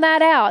they found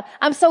that out.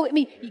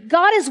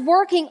 God is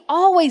working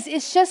always.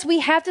 It's just we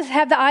have to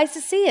have the eyes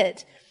to see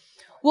it.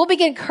 We'll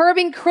begin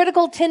curbing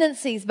critical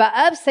tendencies by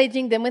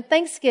upstaging them with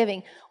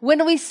thanksgiving. When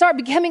do we start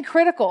becoming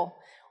critical?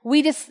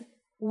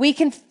 We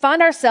can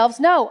find ourselves,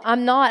 no,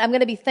 I'm not. I'm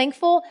going to be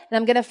thankful, and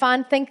I'm going to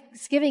find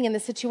thanksgiving in the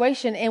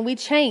situation, and we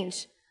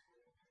change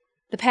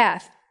the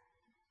path.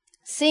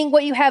 Seeing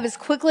what you have as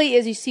quickly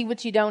as you see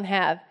what you don't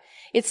have.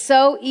 It's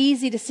so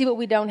easy to see what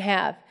we don't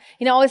have.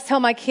 I always tell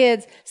my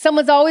kids,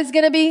 someone's always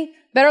going to be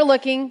better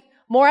looking,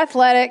 more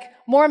athletic,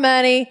 more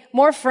money,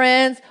 more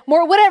friends,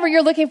 more whatever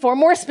you're looking for,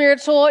 more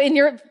spiritual in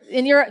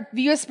your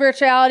view of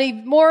spirituality,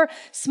 more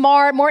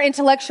smart, more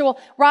intellectual,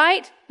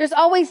 right?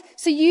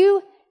 So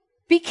you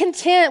be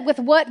content with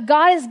what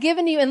God has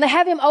given you and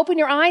have Him open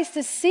your eyes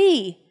to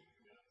see.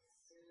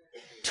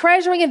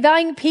 Treasuring and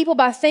valuing people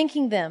by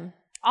thanking them.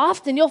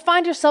 Often you'll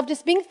find yourself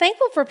just being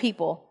thankful for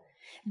people.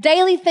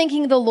 Daily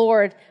thanking the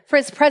Lord for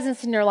His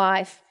presence in your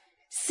life.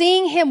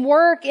 Seeing Him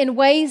work in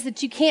ways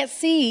that you can't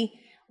see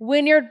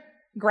when you're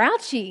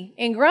grouchy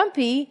and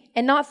grumpy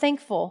and not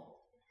thankful.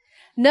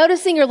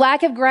 Noticing your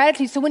lack of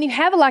gratitude. So when you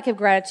have a lack of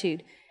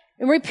gratitude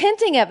and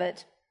repenting of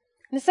it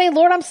and saying,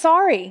 Lord, I'm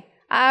sorry.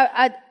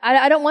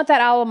 I don't want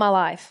that out of my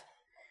life.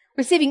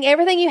 Receiving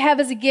everything you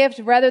have as a gift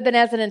rather than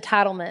as an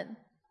entitlement.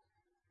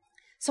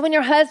 So when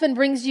your husband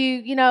brings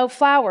you,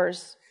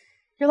 flowers,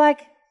 you're like,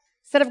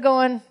 instead of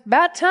going,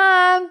 about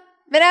time,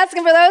 been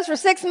asking for those for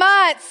 6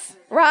 months,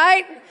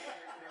 right?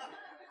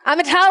 I'm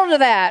entitled to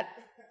that.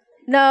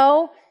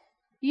 No,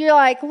 you're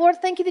like,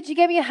 Lord, thank you that you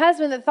gave me a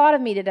husband that thought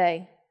of me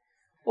today.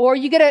 Or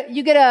you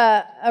get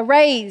a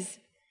raise.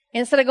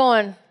 Instead of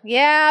going,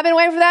 yeah, I've been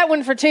waiting for that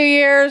one for 2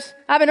 years.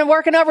 I've been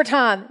working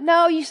overtime.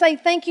 No, you say,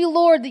 thank you,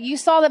 Lord, that you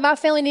saw that my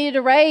family needed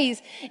a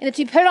raise and that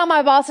you put it on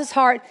my boss's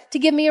heart to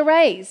give me a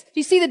raise. Do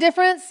you see the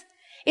difference?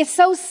 It's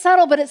so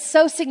subtle, but it's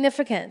so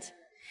significant.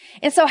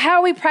 And so how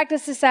do we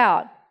practice this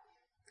out?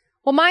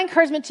 Well, my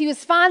encouragement to you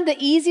is find the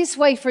easiest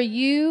way for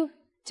you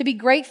to be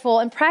grateful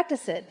and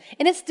practice it.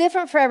 And it's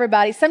different for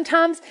everybody.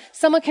 Sometimes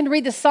someone can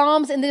read the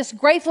Psalms and this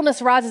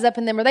gratefulness rises up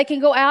in them, or they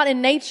can go out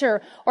in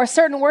nature or a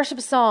certain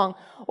worship song,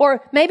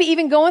 or maybe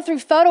even going through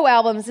photo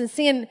albums and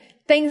seeing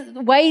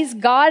ways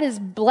God has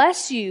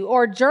blessed you,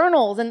 or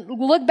journals, and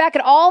look back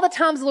at all the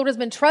times the Lord has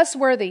been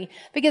trustworthy.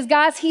 Because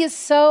guys, He is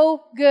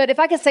so good. If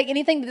I could say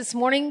anything this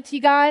morning to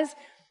you guys,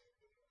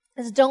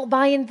 is don't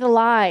buy into the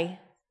lie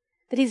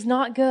that He's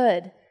not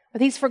good, or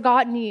that He's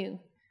forgotten you,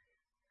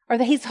 or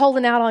that He's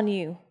holding out on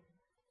you.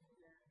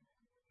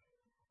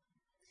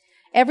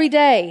 Every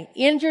day,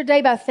 end your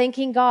day by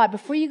thanking God.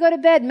 Before you go to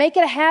bed, make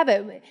it a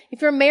habit.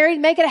 If you're married,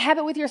 make it a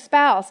habit with your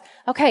spouse.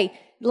 Okay,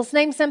 let's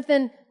name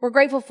something we're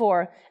grateful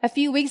for. A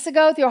few weeks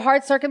ago, through a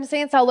hard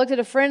circumstance, I looked at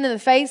a friend in the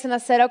face and I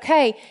said,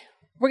 okay,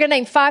 we're going to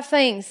name 5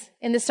 things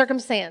in this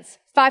circumstance.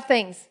 5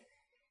 things.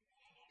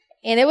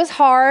 And it was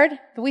hard,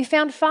 but we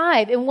found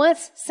 5. And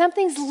once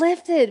something's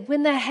lifted,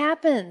 when that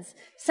happens,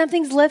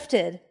 something's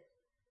lifted.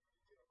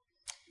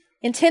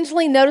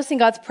 Intentionally noticing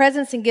God's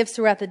presence and gifts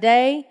throughout the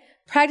day.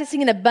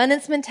 Practicing an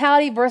abundance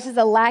mentality versus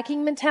a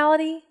lacking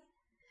mentality.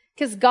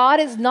 Because God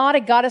is not a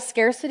God of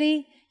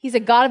scarcity. He's a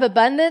God of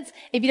abundance.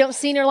 If you don't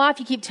see in your life,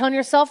 you keep telling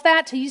yourself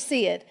that till you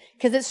see it.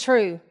 Because it's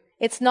true.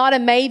 It's not a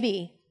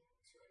maybe.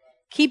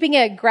 Keeping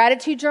a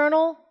gratitude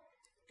journal.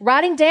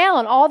 Writing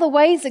down all the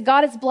ways that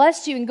God has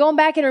blessed you and going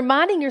back and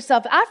reminding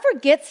yourself. I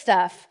forget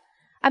stuff.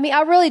 I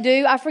really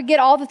do. I forget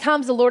all the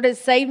times the Lord has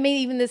saved me.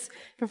 Even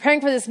preparing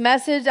for this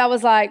message, I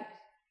was like,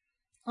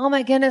 oh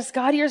my goodness,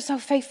 God, you're so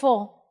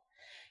faithful.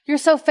 You're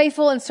so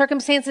faithful in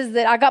circumstances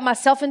that I got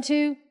myself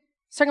into.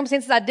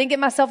 circumstances I didn't get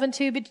myself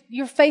into, but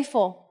you're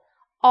faithful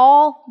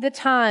all the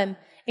time.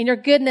 And your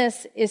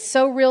goodness is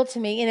so real to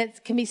me, and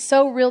it can be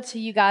so real to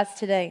you guys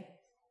today.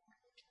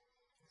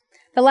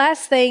 The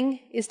last thing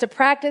is to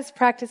practice,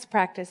 practice,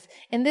 practice.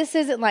 And this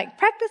isn't like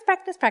practice,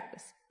 practice,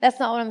 practice. That's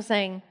not what I'm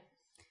saying.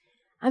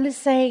 I'm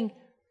just saying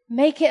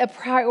make it a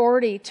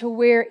priority to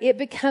where it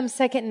becomes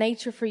second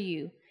nature for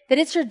you. That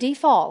it's your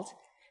default.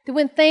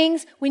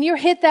 That when you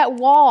hit that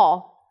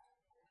wall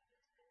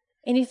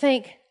and you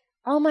think,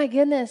 oh my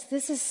goodness,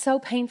 this is so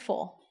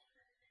painful.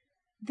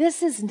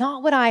 This is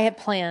not what I had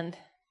planned.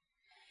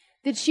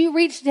 That you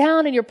reach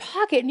down in your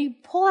pocket and you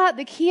pull out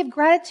the key of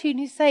gratitude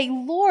and you say,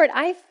 Lord,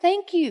 I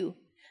thank you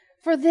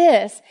for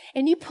this.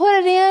 And you put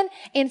it in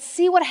and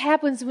see what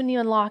happens when you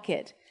unlock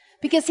it.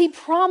 Because He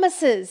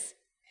promises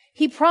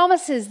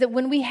that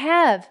when we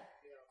have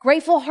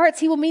grateful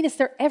hearts, He will meet us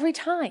there every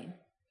time.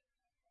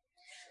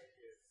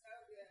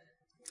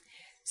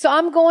 So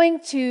we're going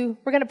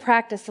to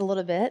practice a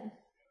little bit.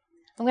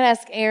 I'm going to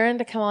ask Aaron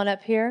to come on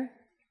up here.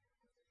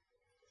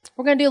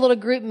 We're going to do a little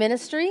group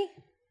ministry.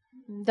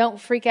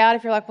 Don't freak out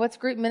if you're like, what's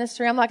group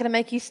ministry? I'm not going to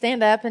make you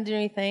stand up and do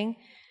anything.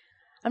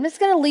 I'm just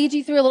going to lead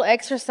you through a little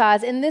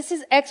exercise. And this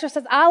is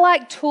exercise. I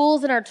like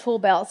tools in our tool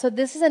belt. So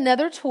this is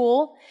another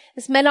tool.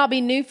 This may not be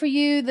new for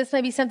you. This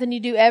may be something you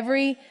do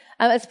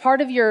as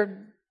part of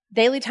your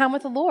daily time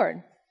with the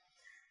Lord.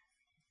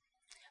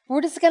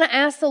 We're just going to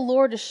ask the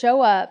Lord to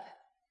show up.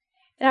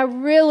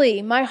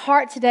 And my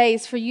heart today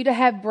is for you to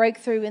have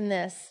breakthrough in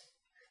this.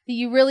 That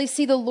you really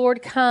see the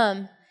Lord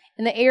come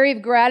in the area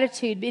of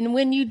gratitude. And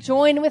when you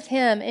join with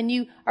Him and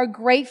you are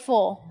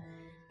grateful,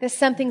 that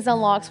something's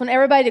unlocked. So I want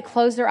everybody to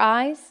close their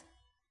eyes.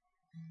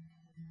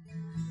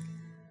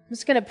 I'm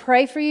just going to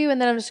pray for you, and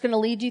then I'm just going to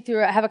lead you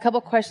through. I have a couple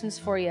questions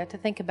for you to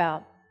think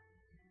about.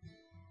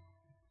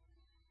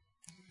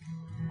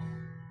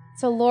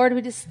 So Lord,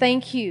 we just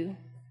thank you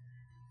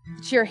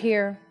that you're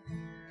here.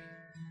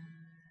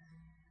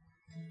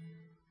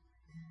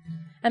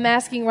 I'm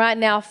asking right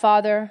now,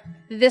 Father,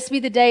 that this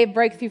be the day of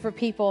breakthrough for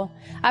people.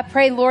 I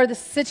pray, Lord, the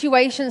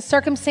situations,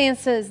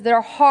 circumstances that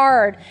are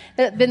hard,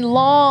 that have been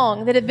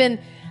long, that have been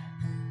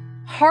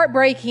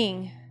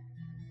heartbreaking.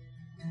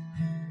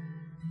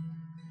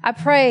 I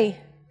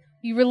pray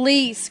you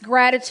release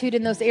gratitude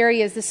in those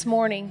areas this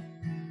morning.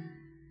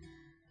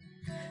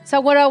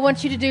 So what I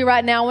want you to do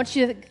right now, I want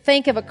you to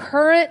think of a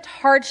current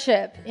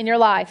hardship in your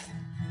life.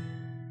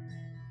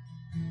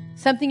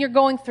 Something you're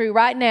going through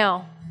right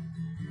now.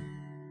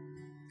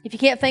 If you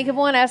can't think of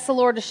one, ask the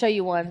Lord to show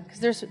you one,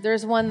 because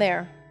there's one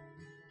there.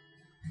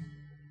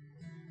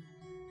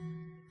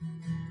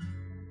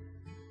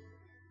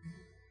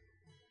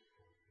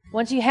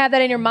 Once you have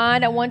that in your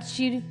mind, I want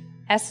you to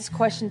ask this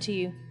question to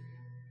you.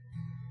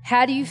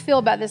 How do you feel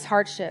about this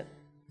hardship?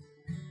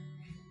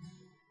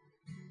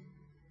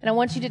 And I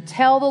want you to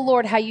tell the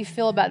Lord how you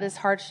feel about this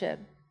hardship.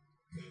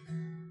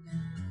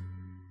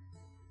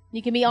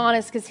 You can be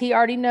honest, because He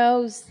already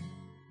knows.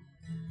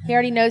 He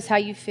already knows how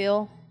you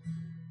feel.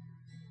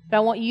 But I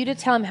want you to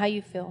tell Him how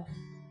you feel.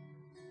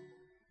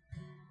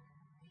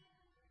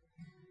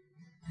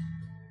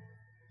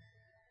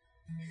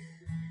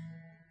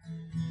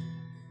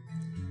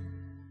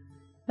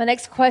 My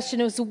next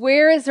question is,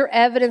 where is there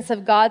evidence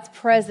of God's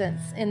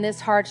presence in this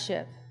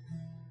hardship?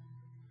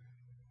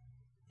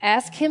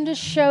 Ask Him to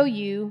show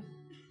you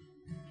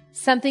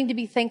something to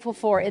be thankful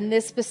for in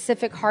this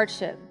specific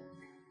hardship.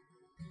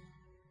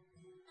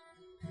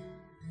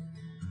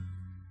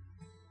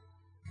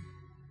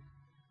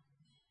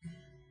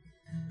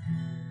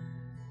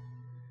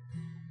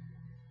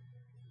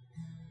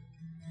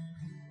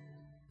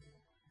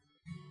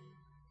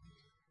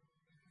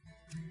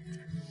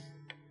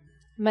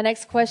 My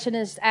next question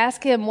is,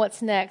 ask Him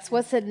what's next.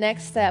 What's the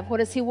next step? What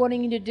is He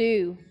wanting you to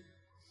do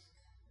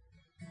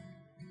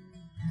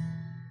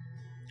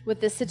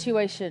with this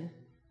situation?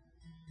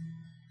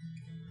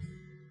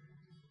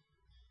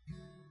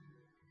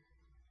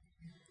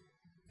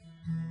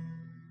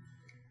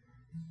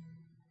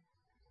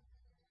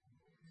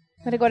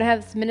 I'm going to go and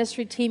have this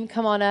ministry team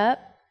come on up.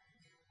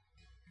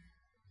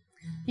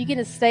 You can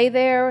just stay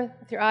there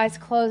with your eyes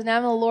closed. Now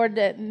I'm the Lord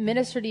to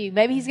minister to you.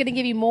 Maybe He's going to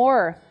give you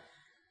more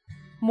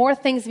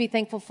things to be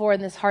thankful for in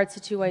this hard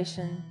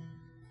situation.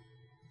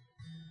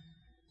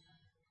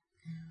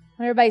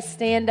 When everybody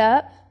stand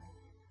up.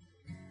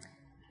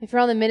 If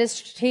you're on the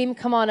ministry team,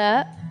 come on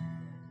up.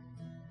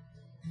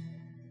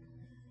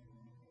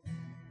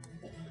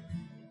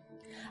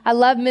 I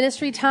love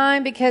ministry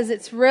time because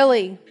it's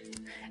really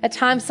a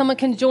time someone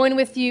can join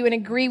with you and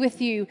agree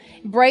with you.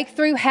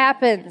 Breakthrough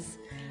happens.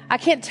 I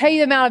can't tell you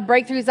the amount of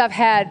breakthroughs I've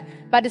had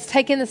by just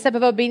taking the step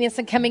of obedience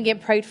and coming and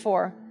getting prayed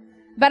for.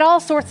 About all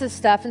sorts of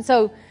stuff. And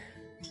so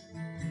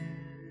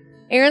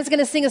Aaron's going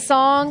to sing a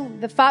song,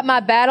 the Fight My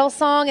Battle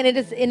song, and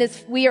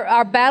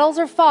our battles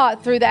are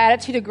fought through the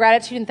attitude of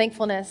gratitude and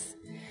thankfulness.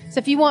 So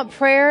if you want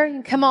prayer, you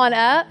can come on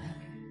up.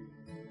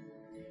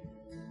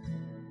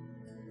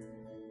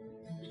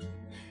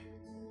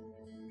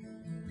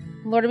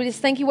 Lord, we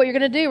just thank you what you're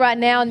going to do right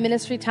now in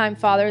ministry time,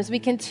 Father, as we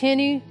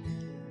continue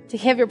to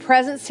have your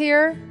presence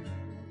here.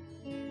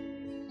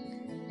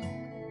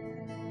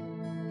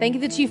 Thank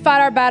you that you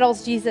fight our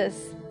battles, Jesus.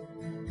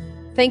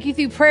 Thank you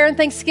through prayer and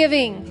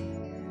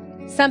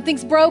thanksgiving.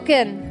 Something's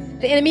broken.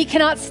 The enemy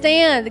cannot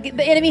stand.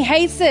 The enemy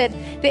hates it.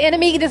 The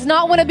enemy does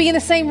not want to be in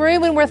the same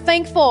room when we're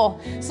thankful.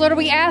 So Lord,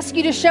 we ask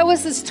you to show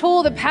us this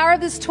tool, the power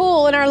of this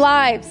tool in our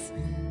lives.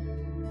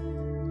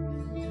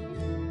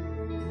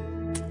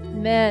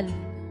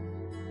 Amen.